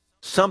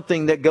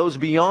something that goes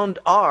beyond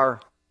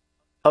our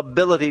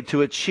ability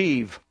to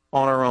achieve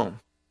on our own.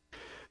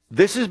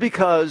 This is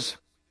because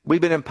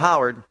we've been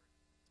empowered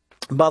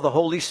by the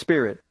Holy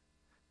Spirit.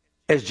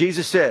 As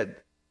Jesus said,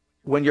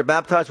 when you're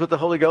baptized with the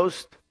Holy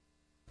Ghost,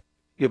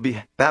 you'll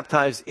be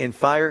baptized in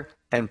fire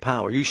and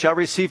power. You shall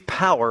receive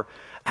power.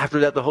 After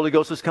that, the Holy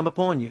Ghost has come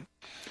upon you.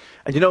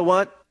 And you know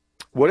what?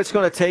 What it's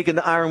going to take in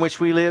the hour in which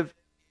we live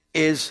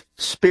is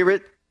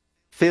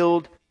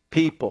Spirit-filled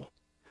people,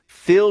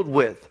 filled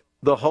with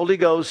the Holy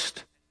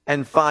Ghost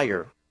and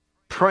fire,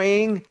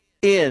 praying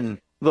in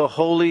the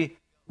Holy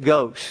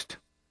Ghost.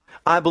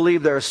 I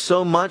believe there is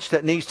so much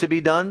that needs to be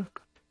done,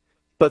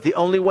 but the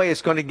only way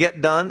it's going to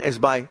get done is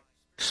by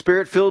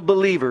Spirit-filled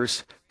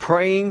believers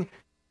praying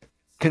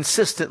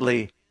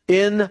consistently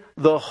in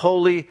the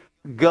Holy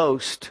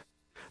Ghost,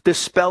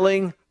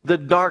 dispelling the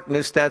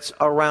darkness that's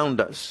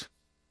around us,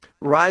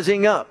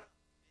 rising up,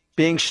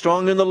 being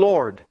strong in the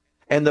Lord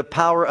and the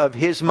power of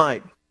his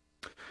might.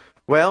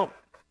 Well,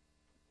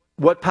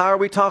 what power are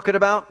we talking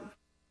about?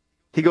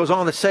 He goes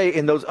on to say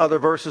in those other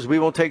verses, we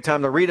won't take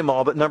time to read them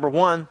all, but number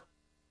one,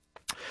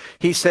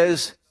 he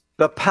says,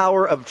 the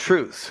power of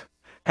truth.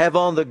 Have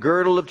on the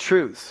girdle of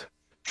truth.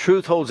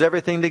 Truth holds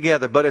everything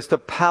together, but it's the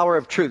power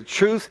of truth.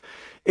 Truth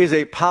is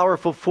a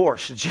powerful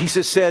force.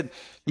 Jesus said,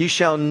 you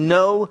shall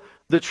know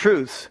the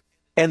truth,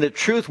 and the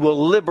truth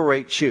will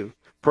liberate you.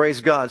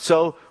 Praise God.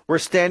 So we're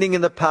standing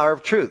in the power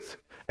of truth.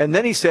 And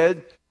then he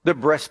said, the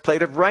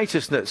breastplate of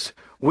righteousness.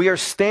 We are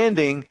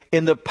standing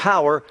in the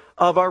power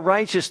of our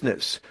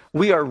righteousness.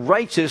 We are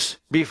righteous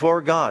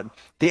before God.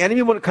 The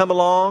enemy will come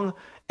along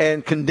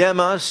and condemn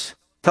us,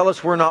 tell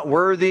us we're not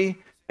worthy,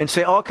 and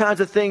say all kinds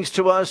of things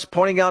to us,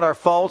 pointing out our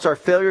faults, our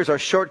failures, our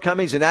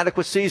shortcomings,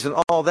 inadequacies, and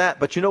all that.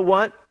 But you know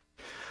what?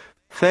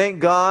 Thank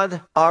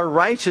God our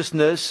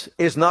righteousness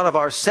is not of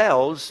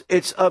ourselves,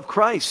 it's of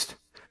Christ.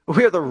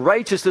 We are the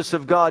righteousness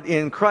of God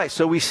in Christ.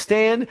 So we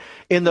stand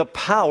in the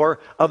power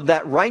of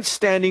that right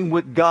standing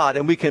with God,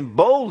 and we can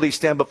boldly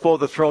stand before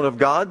the throne of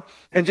God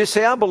and just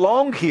say, I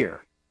belong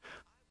here.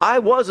 I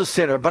was a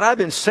sinner, but I've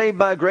been saved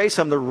by grace.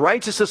 I'm the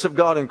righteousness of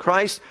God in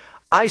Christ.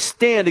 I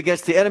stand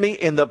against the enemy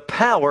in the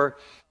power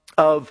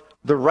of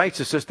the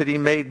righteousness that he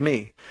made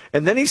me.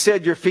 And then he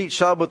said, your feet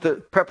shod with the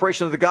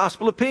preparation of the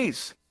gospel of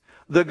peace.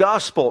 The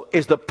gospel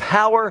is the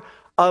power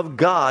of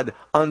God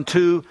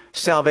unto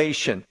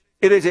salvation.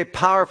 It is a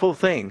powerful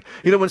thing.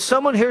 You know, when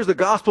someone hears the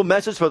gospel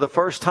message for the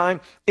first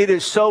time, it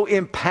is so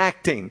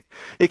impacting.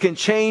 It can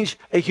change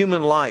a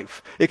human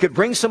life. It could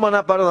bring someone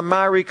up out of the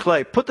miry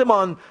clay, put them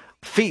on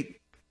feet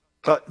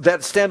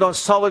that stand on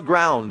solid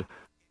ground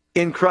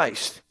in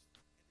Christ,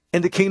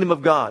 in the kingdom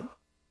of God.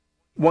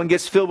 One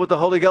gets filled with the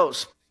Holy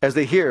Ghost as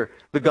they hear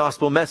the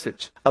gospel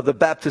message of the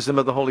baptism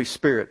of the Holy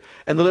Spirit.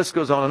 And the list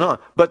goes on and on.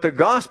 But the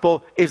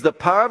gospel is the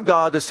power of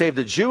God to save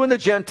the Jew and the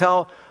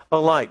Gentile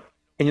alike.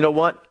 And you know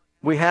what?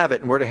 We have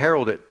it, and we're to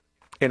herald it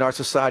in our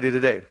society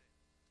today.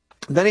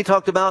 Then he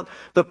talked about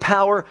the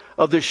power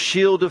of the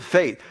shield of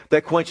faith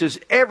that quenches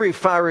every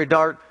fiery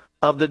dart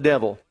of the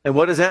devil. And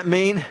what does that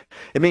mean?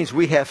 It means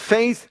we have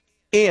faith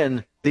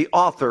in the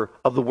author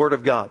of the Word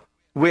of God.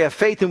 We have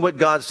faith in what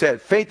God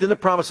said, faith in the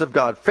promise of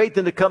God, faith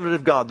in the covenant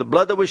of God, the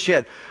blood that was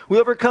shed. We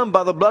overcome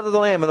by the blood of the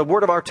Lamb and the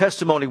word of our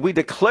testimony. We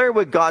declare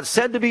what God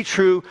said to be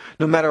true,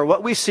 no matter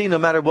what we see, no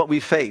matter what we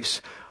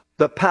face.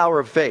 The power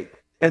of faith.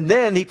 And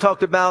then he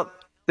talked about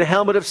the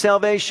helmet of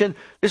salvation.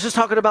 This is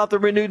talking about the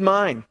renewed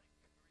mind.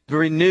 The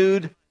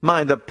renewed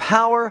mind. The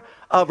power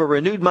of a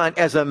renewed mind.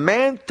 As a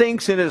man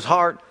thinks in his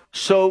heart,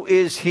 so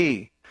is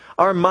he.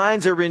 Our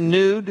minds are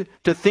renewed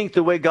to think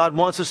the way God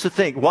wants us to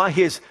think. Why?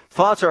 His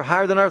thoughts are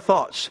higher than our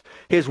thoughts.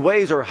 His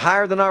ways are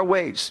higher than our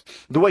ways.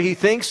 The way he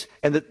thinks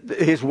and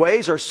his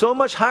ways are so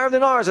much higher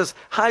than ours, as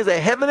high as the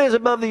heaven is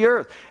above the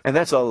earth. And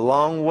that's a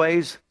long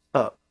ways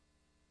up.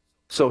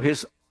 So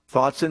his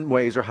thoughts and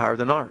ways are higher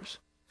than ours.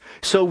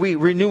 So we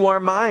renew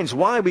our minds.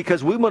 Why?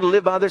 Because we want to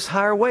live by this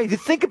higher way. You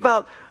think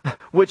about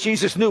what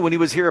Jesus knew when he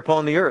was here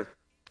upon the earth.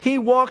 He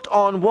walked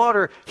on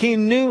water. He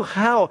knew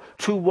how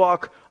to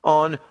walk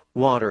on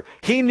water.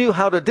 He knew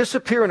how to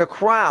disappear in a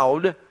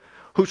crowd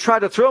who tried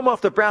to throw him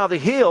off the brow of the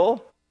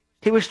hill.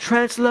 He was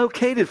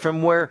translocated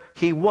from where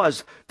he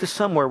was to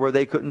somewhere where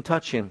they couldn't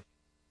touch him.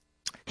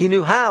 He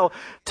knew how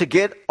to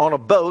get on a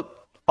boat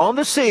on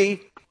the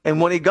sea, and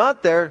when he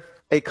got there,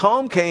 a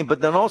calm came,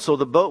 but then also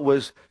the boat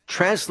was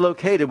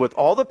translocated with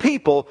all the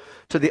people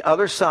to the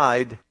other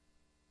side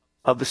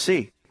of the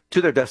sea,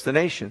 to their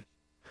destination.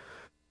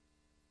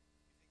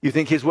 You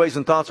think his ways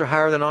and thoughts are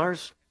higher than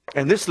ours?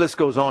 And this list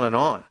goes on and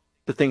on.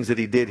 The things that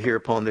he did here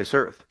upon this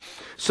earth.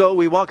 So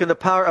we walk in the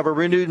power of a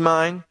renewed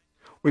mind.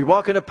 We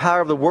walk in the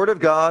power of the Word of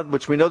God,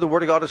 which we know the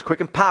Word of God is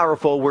quick and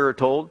powerful, we're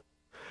told.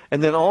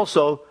 And then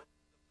also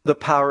the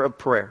power of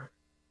prayer.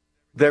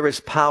 There is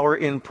power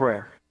in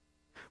prayer.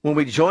 When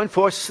we join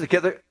forces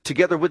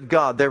together with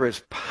God, there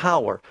is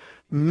power.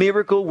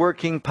 Miracle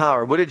working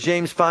power. What did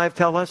James 5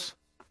 tell us?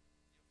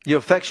 The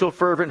effectual,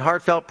 fervent,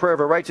 heartfelt prayer of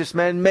a righteous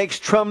man makes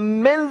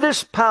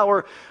tremendous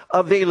power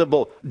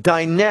available,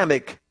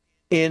 dynamic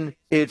in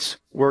its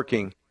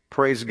working.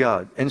 Praise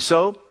God. And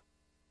so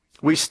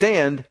we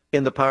stand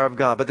in the power of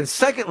God. But then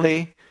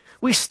secondly,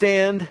 we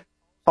stand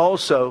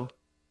also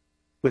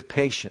with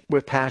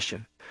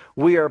passion.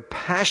 We are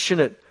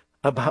passionate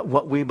about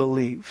what we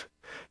believe.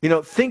 You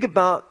know, think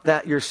about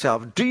that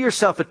yourself. Do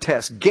yourself a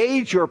test.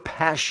 Gauge your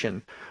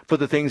passion for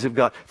the things of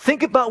God.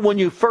 Think about when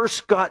you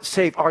first got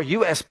saved. Are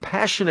you as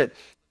passionate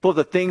for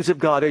the things of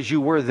God as you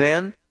were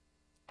then?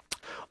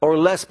 Or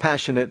less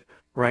passionate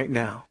right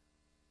now?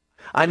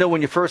 I know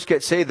when you first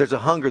get saved, there's a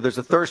hunger, there's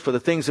a thirst for the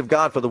things of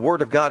God, for the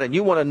Word of God, and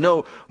you want to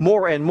know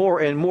more and more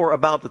and more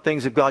about the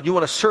things of God. You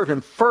want to serve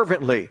Him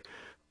fervently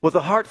with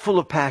a heart full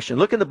of passion.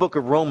 Look in the book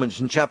of Romans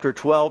in chapter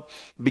 12,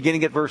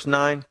 beginning at verse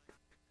 9.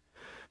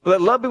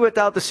 Let love be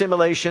without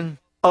dissimulation.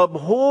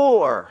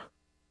 Abhor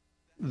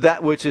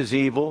that which is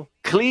evil.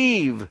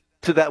 Cleave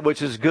to that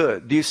which is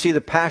good. Do you see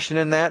the passion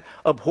in that?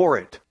 Abhor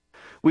it.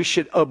 We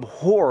should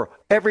abhor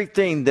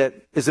everything that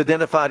is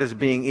identified as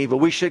being evil.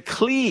 We should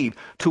cleave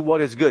to what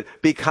is good.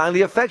 Be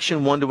kindly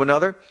affectioned one to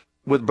another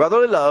with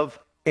brotherly love,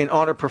 in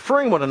honor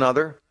preferring one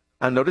another.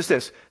 And notice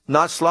this,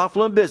 not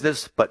slothful in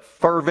business, but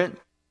fervent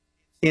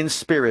in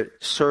spirit,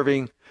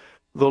 serving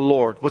the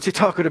Lord. What's he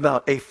talking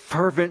about? A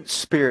fervent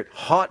spirit,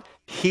 hot,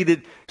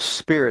 heated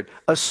spirit,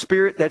 a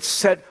spirit that's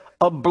set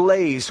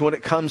ablaze when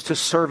it comes to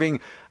serving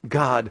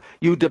God.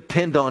 You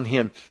depend on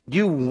Him.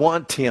 You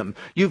want Him.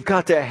 You've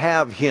got to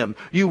have Him.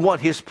 You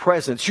want His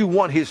presence. You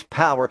want His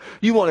power.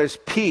 You want His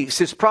peace,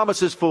 His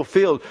promises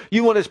fulfilled.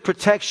 You want His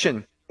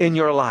protection in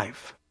your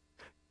life.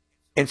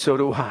 And so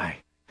do I.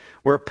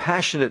 We're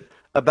passionate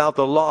about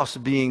the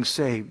lost being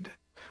saved.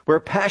 We're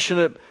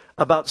passionate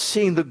about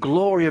seeing the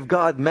glory of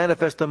God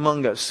manifest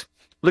among us.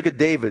 Look at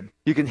David.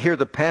 You can hear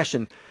the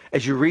passion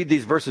as you read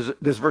these verses,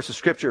 this verse of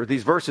Scripture,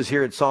 these verses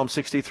here in Psalm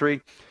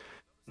 63.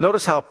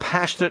 Notice how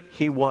passionate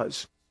he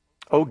was.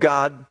 O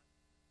God,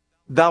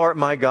 Thou art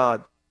my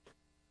God.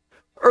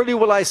 Early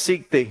will I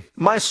seek Thee.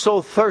 My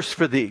soul thirsts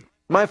for Thee.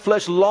 My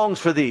flesh longs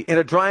for Thee in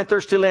a dry and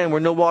thirsty land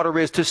where no water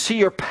is, to see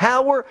Your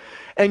power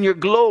and Your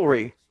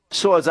glory,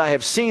 so as I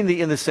have seen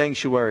Thee in the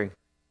sanctuary.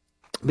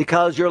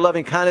 Because Your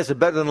loving kindness is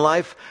better than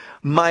life,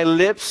 my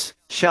lips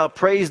shall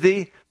praise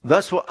Thee.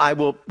 Thus will I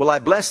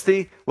bless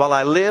Thee while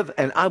I live,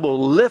 and I will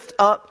lift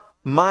up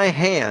my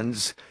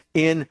hands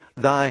in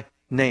Thy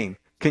name.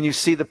 Can you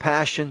see the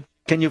passion?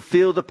 Can you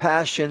feel the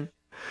passion?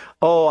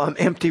 Oh, I'm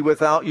empty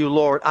without you,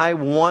 Lord. I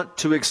want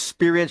to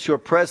experience your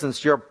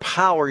presence, your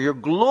power, your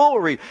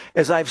glory.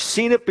 As I've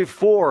seen it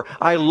before,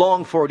 I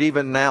long for it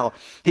even now.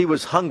 He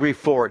was hungry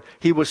for it.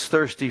 He was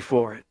thirsty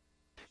for it.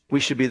 We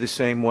should be the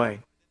same way.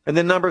 And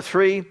then number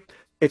 3,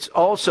 it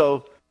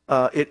also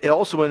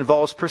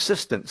involves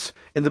persistence.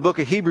 In the book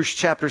of Hebrews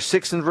chapter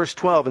 6 and verse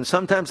 12, and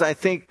sometimes I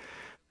think,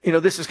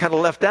 this is kind of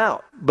left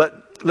out,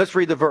 but let's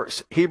read the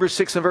verse. Hebrews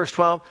 6 and verse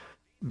 12,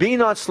 be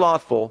not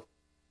slothful,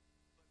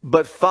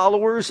 but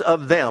followers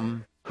of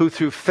them who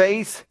through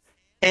faith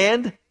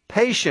and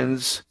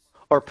patience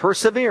or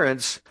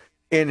perseverance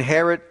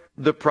inherit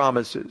the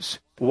promises.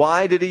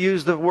 Why did he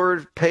use the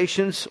word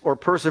patience or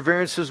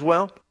perseverance as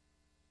well?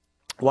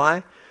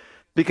 Why?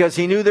 Because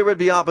he knew there would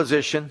be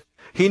opposition.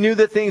 He knew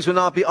that things would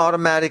not be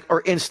automatic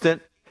or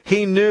instant.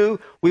 He knew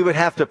we would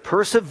have to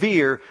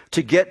persevere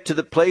to get to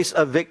the place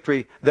of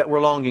victory that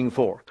we're longing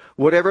for.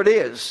 Whatever it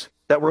is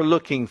that we're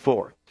looking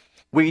for.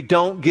 We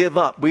don't give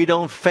up. We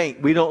don't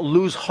faint. We don't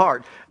lose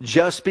heart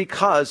just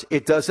because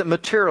it doesn't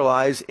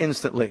materialize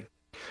instantly.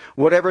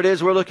 Whatever it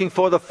is we're looking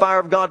for, the fire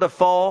of God to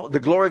fall, the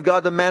glory of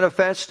God to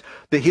manifest,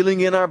 the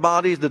healing in our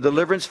bodies, the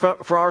deliverance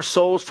for our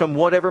souls from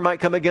whatever might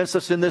come against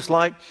us in this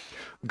life,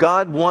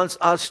 God wants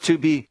us to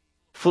be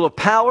full of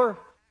power,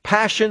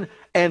 passion,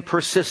 and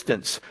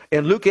persistence.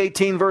 In Luke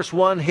 18, verse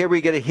 1, here we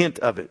get a hint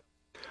of it.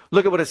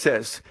 Look at what it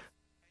says.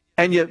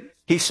 And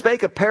he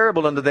spake a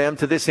parable unto them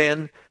to this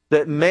end,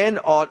 that men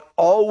ought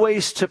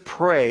always to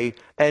pray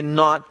and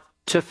not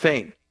to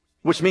faint.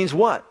 Which means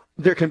what?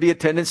 There can be a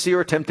tendency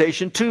or a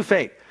temptation to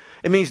faint.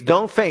 It means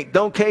don't faint,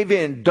 don't cave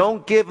in,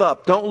 don't give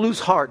up, don't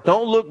lose heart,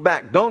 don't look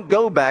back, don't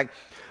go back,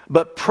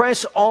 but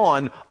press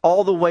on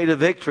all the way to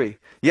victory.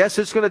 Yes,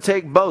 it's going to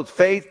take both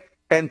faith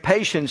and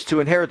patience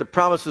to inherit the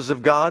promises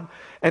of God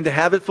and to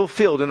have it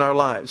fulfilled in our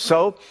lives.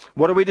 So,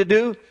 what are we to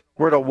do?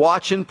 We're to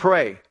watch and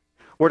pray.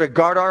 We're to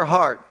guard our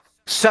heart,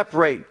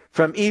 separate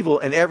from evil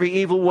and every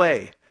evil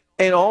way,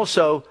 and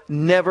also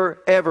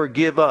never ever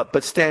give up,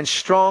 but stand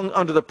strong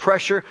under the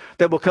pressure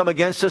that will come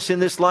against us in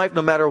this life,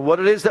 no matter what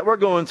it is that we're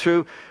going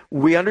through.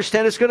 We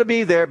understand it's going to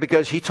be there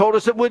because he told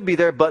us it would be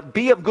there, but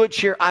be of good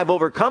cheer. I've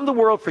overcome the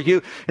world for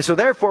you. And so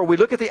therefore, we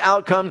look at the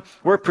outcome.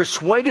 We're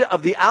persuaded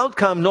of the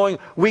outcome, knowing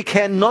we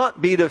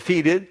cannot be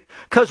defeated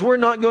because we're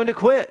not going to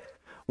quit.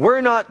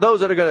 We're not those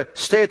that are going to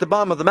stay at the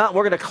bottom of the mountain.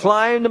 We're going to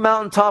climb the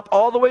mountaintop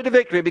all the way to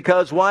victory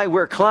because why?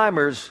 We're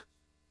climbers.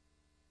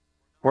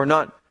 We're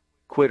not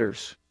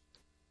quitters.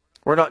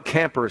 We're not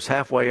campers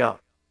halfway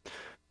up.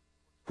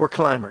 We're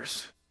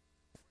climbers.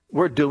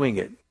 We're doing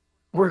it.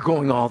 We're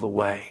going all the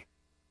way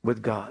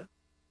with God.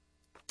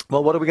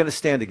 Well, what are we going to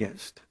stand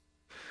against?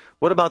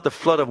 What about the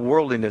flood of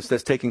worldliness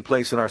that's taking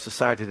place in our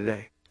society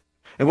today?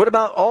 And what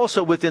about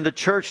also within the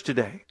church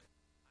today?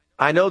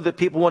 I know that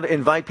people want to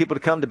invite people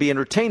to come to be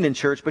entertained in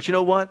church, but you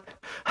know what?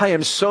 I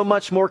am so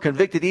much more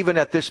convicted even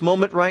at this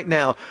moment right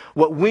now.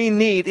 What we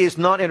need is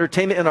not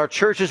entertainment in our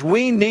churches.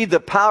 We need the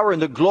power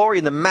and the glory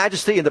and the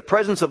majesty and the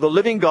presence of the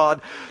living God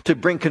to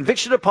bring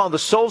conviction upon the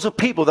souls of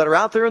people that are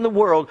out there in the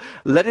world,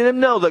 letting them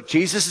know that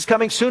Jesus is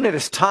coming soon and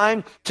it's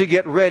time to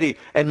get ready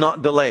and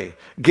not delay.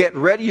 Get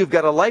ready. You've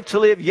got a life to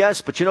live,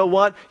 yes, but you know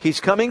what? He's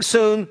coming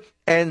soon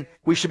and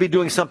we should be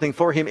doing something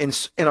for him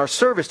in our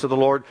service to the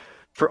Lord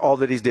for all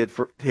that he did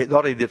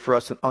for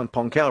us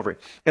upon Calvary.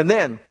 And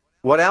then,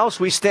 what else?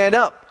 We stand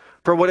up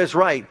for what is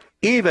right,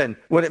 even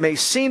when it may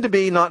seem to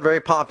be not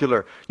very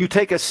popular. You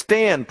take a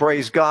stand,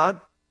 praise God.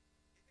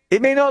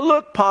 It may not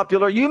look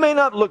popular. You may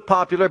not look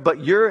popular,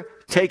 but you're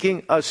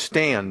taking a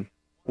stand.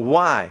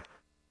 Why?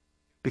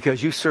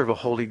 Because you serve a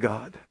holy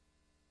God.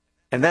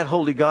 And that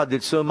holy God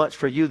did so much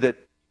for you that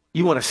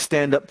you want to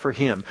stand up for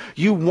him.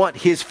 You want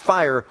his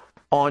fire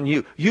on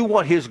you. You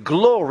want his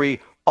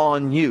glory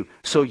on you.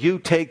 So you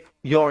take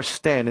your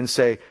stand and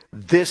say,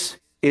 this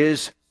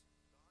is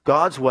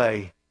God's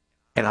way,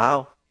 and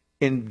I'll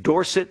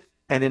endorse it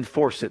and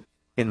enforce it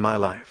in my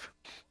life.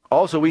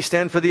 Also, we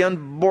stand for the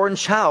unborn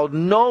child,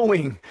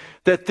 knowing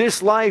that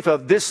this life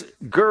of this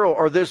girl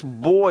or this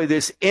boy,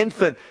 this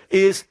infant,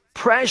 is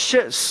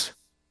precious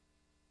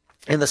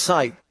in the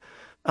sight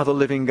of the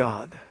living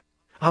God.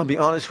 I'll be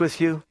honest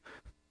with you.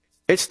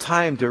 It's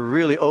time to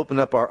really open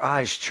up our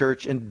eyes,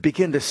 church, and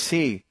begin to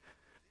see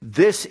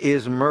this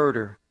is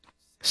murder.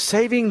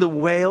 Saving the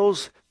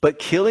whales, but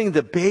killing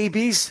the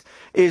babies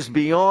is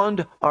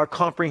beyond our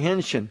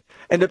comprehension.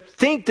 And to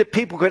think that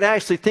people could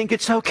actually think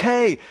it's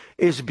okay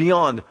is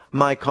beyond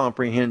my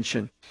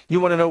comprehension. You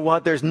want to know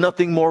what? There's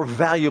nothing more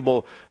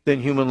valuable than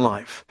human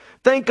life.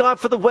 Thank God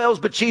for the whales,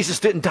 but Jesus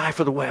didn't die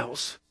for the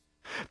whales.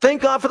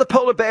 Thank God for the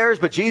polar bears,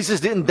 but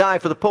Jesus didn't die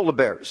for the polar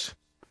bears.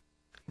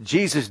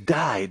 Jesus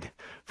died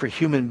for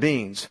human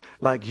beings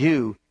like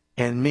you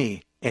and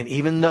me, and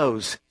even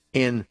those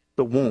in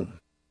the womb.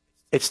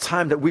 It's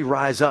time that we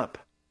rise up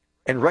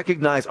and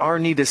recognize our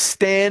need to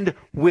stand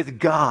with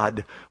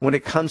God when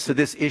it comes to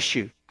this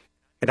issue.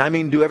 And I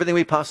mean do everything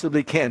we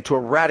possibly can to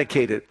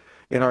eradicate it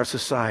in our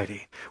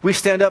society. We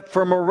stand up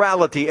for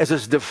morality as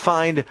is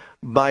defined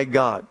by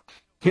God.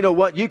 You know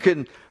what? You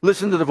can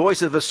listen to the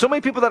voices of so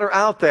many people that are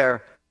out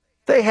there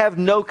They have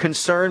no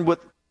concern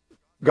with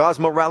God's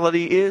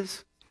morality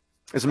is.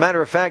 As a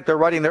matter of fact, they're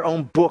writing their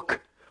own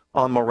book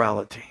on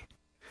morality.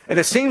 And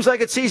it seems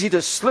like it's easy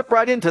to slip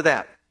right into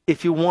that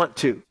if you want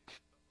to.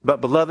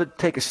 But beloved,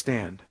 take a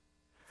stand.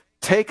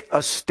 Take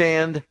a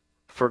stand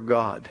for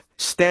God.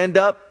 Stand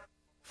up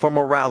for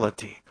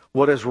morality,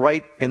 what is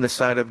right in the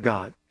sight of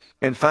God.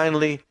 And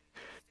finally,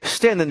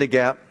 stand in the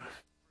gap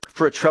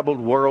for a troubled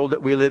world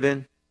that we live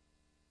in.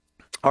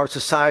 Our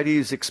society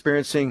is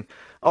experiencing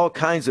all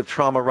kinds of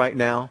trauma right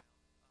now.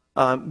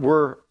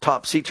 We're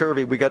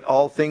topsy-turvy. We got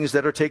all things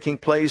that are taking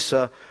place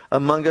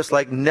among us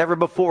like never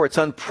before. It's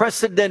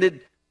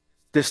unprecedented,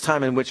 this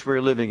time in which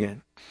we're living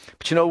in.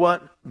 But you know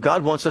what?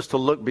 God wants us to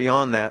look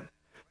beyond that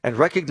and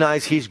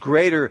recognize He's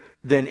greater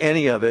than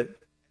any of it.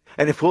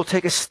 And if we'll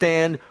take a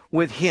stand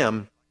with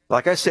Him,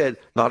 like I said,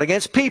 not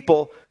against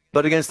people,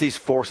 but against these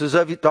forces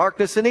of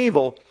darkness and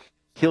evil,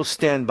 He'll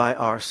stand by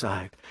our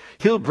side.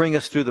 He'll bring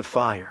us through the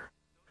fire.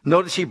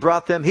 Notice He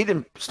brought them, He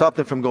didn't stop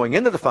them from going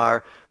into the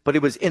fire, but He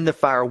was in the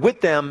fire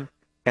with them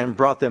and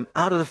brought them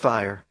out of the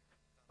fire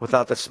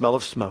without the smell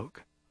of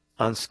smoke,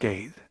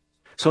 unscathed.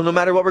 So no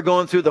matter what we're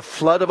going through, the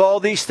flood of all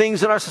these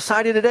things in our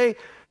society today,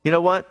 you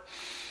know what?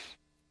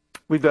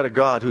 We've got a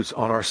God who's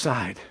on our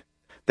side.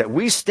 That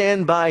we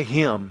stand by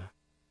Him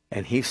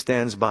and He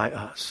stands by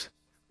us.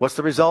 What's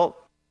the result?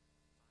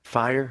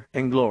 Fire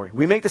and glory.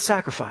 We make the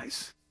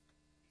sacrifice.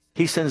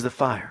 He sends the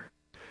fire.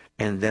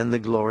 And then the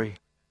glory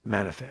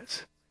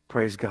manifests.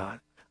 Praise God.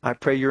 I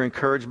pray you're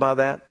encouraged by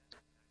that.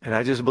 And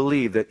I just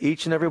believe that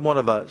each and every one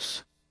of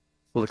us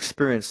will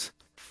experience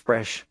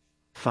fresh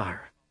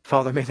fire.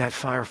 Father, may that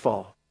fire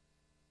fall,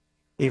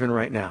 even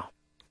right now.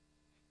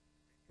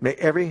 May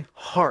every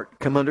heart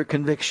come under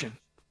conviction.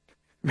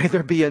 May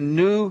there be a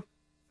new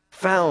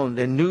found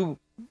and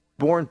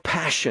newborn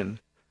passion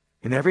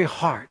in every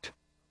heart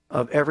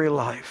of every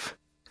life.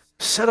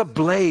 Set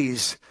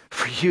ablaze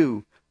for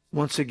you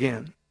once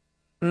again.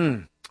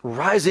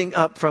 Rising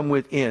up from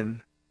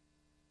within,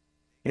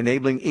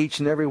 enabling each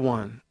and every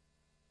one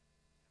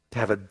to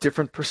have a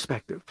different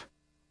perspective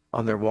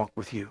on their walk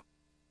with you,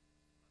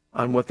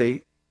 on what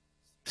they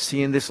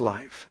see in this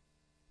life,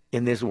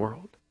 in this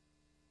world.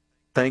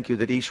 Thank you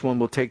that each one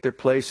will take their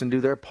place and do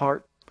their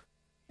part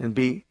and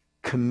be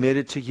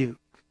committed to you.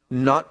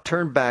 Not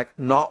turn back,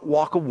 not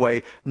walk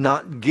away,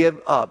 not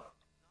give up,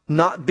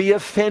 not be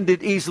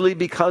offended easily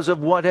because of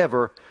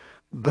whatever,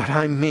 but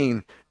I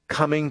mean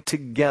coming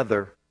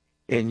together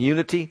in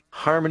unity,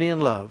 harmony,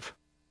 and love,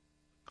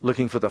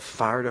 looking for the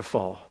fire to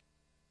fall,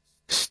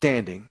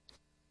 standing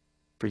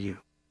for you.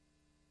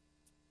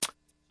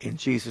 In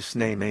Jesus'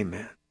 name,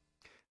 amen.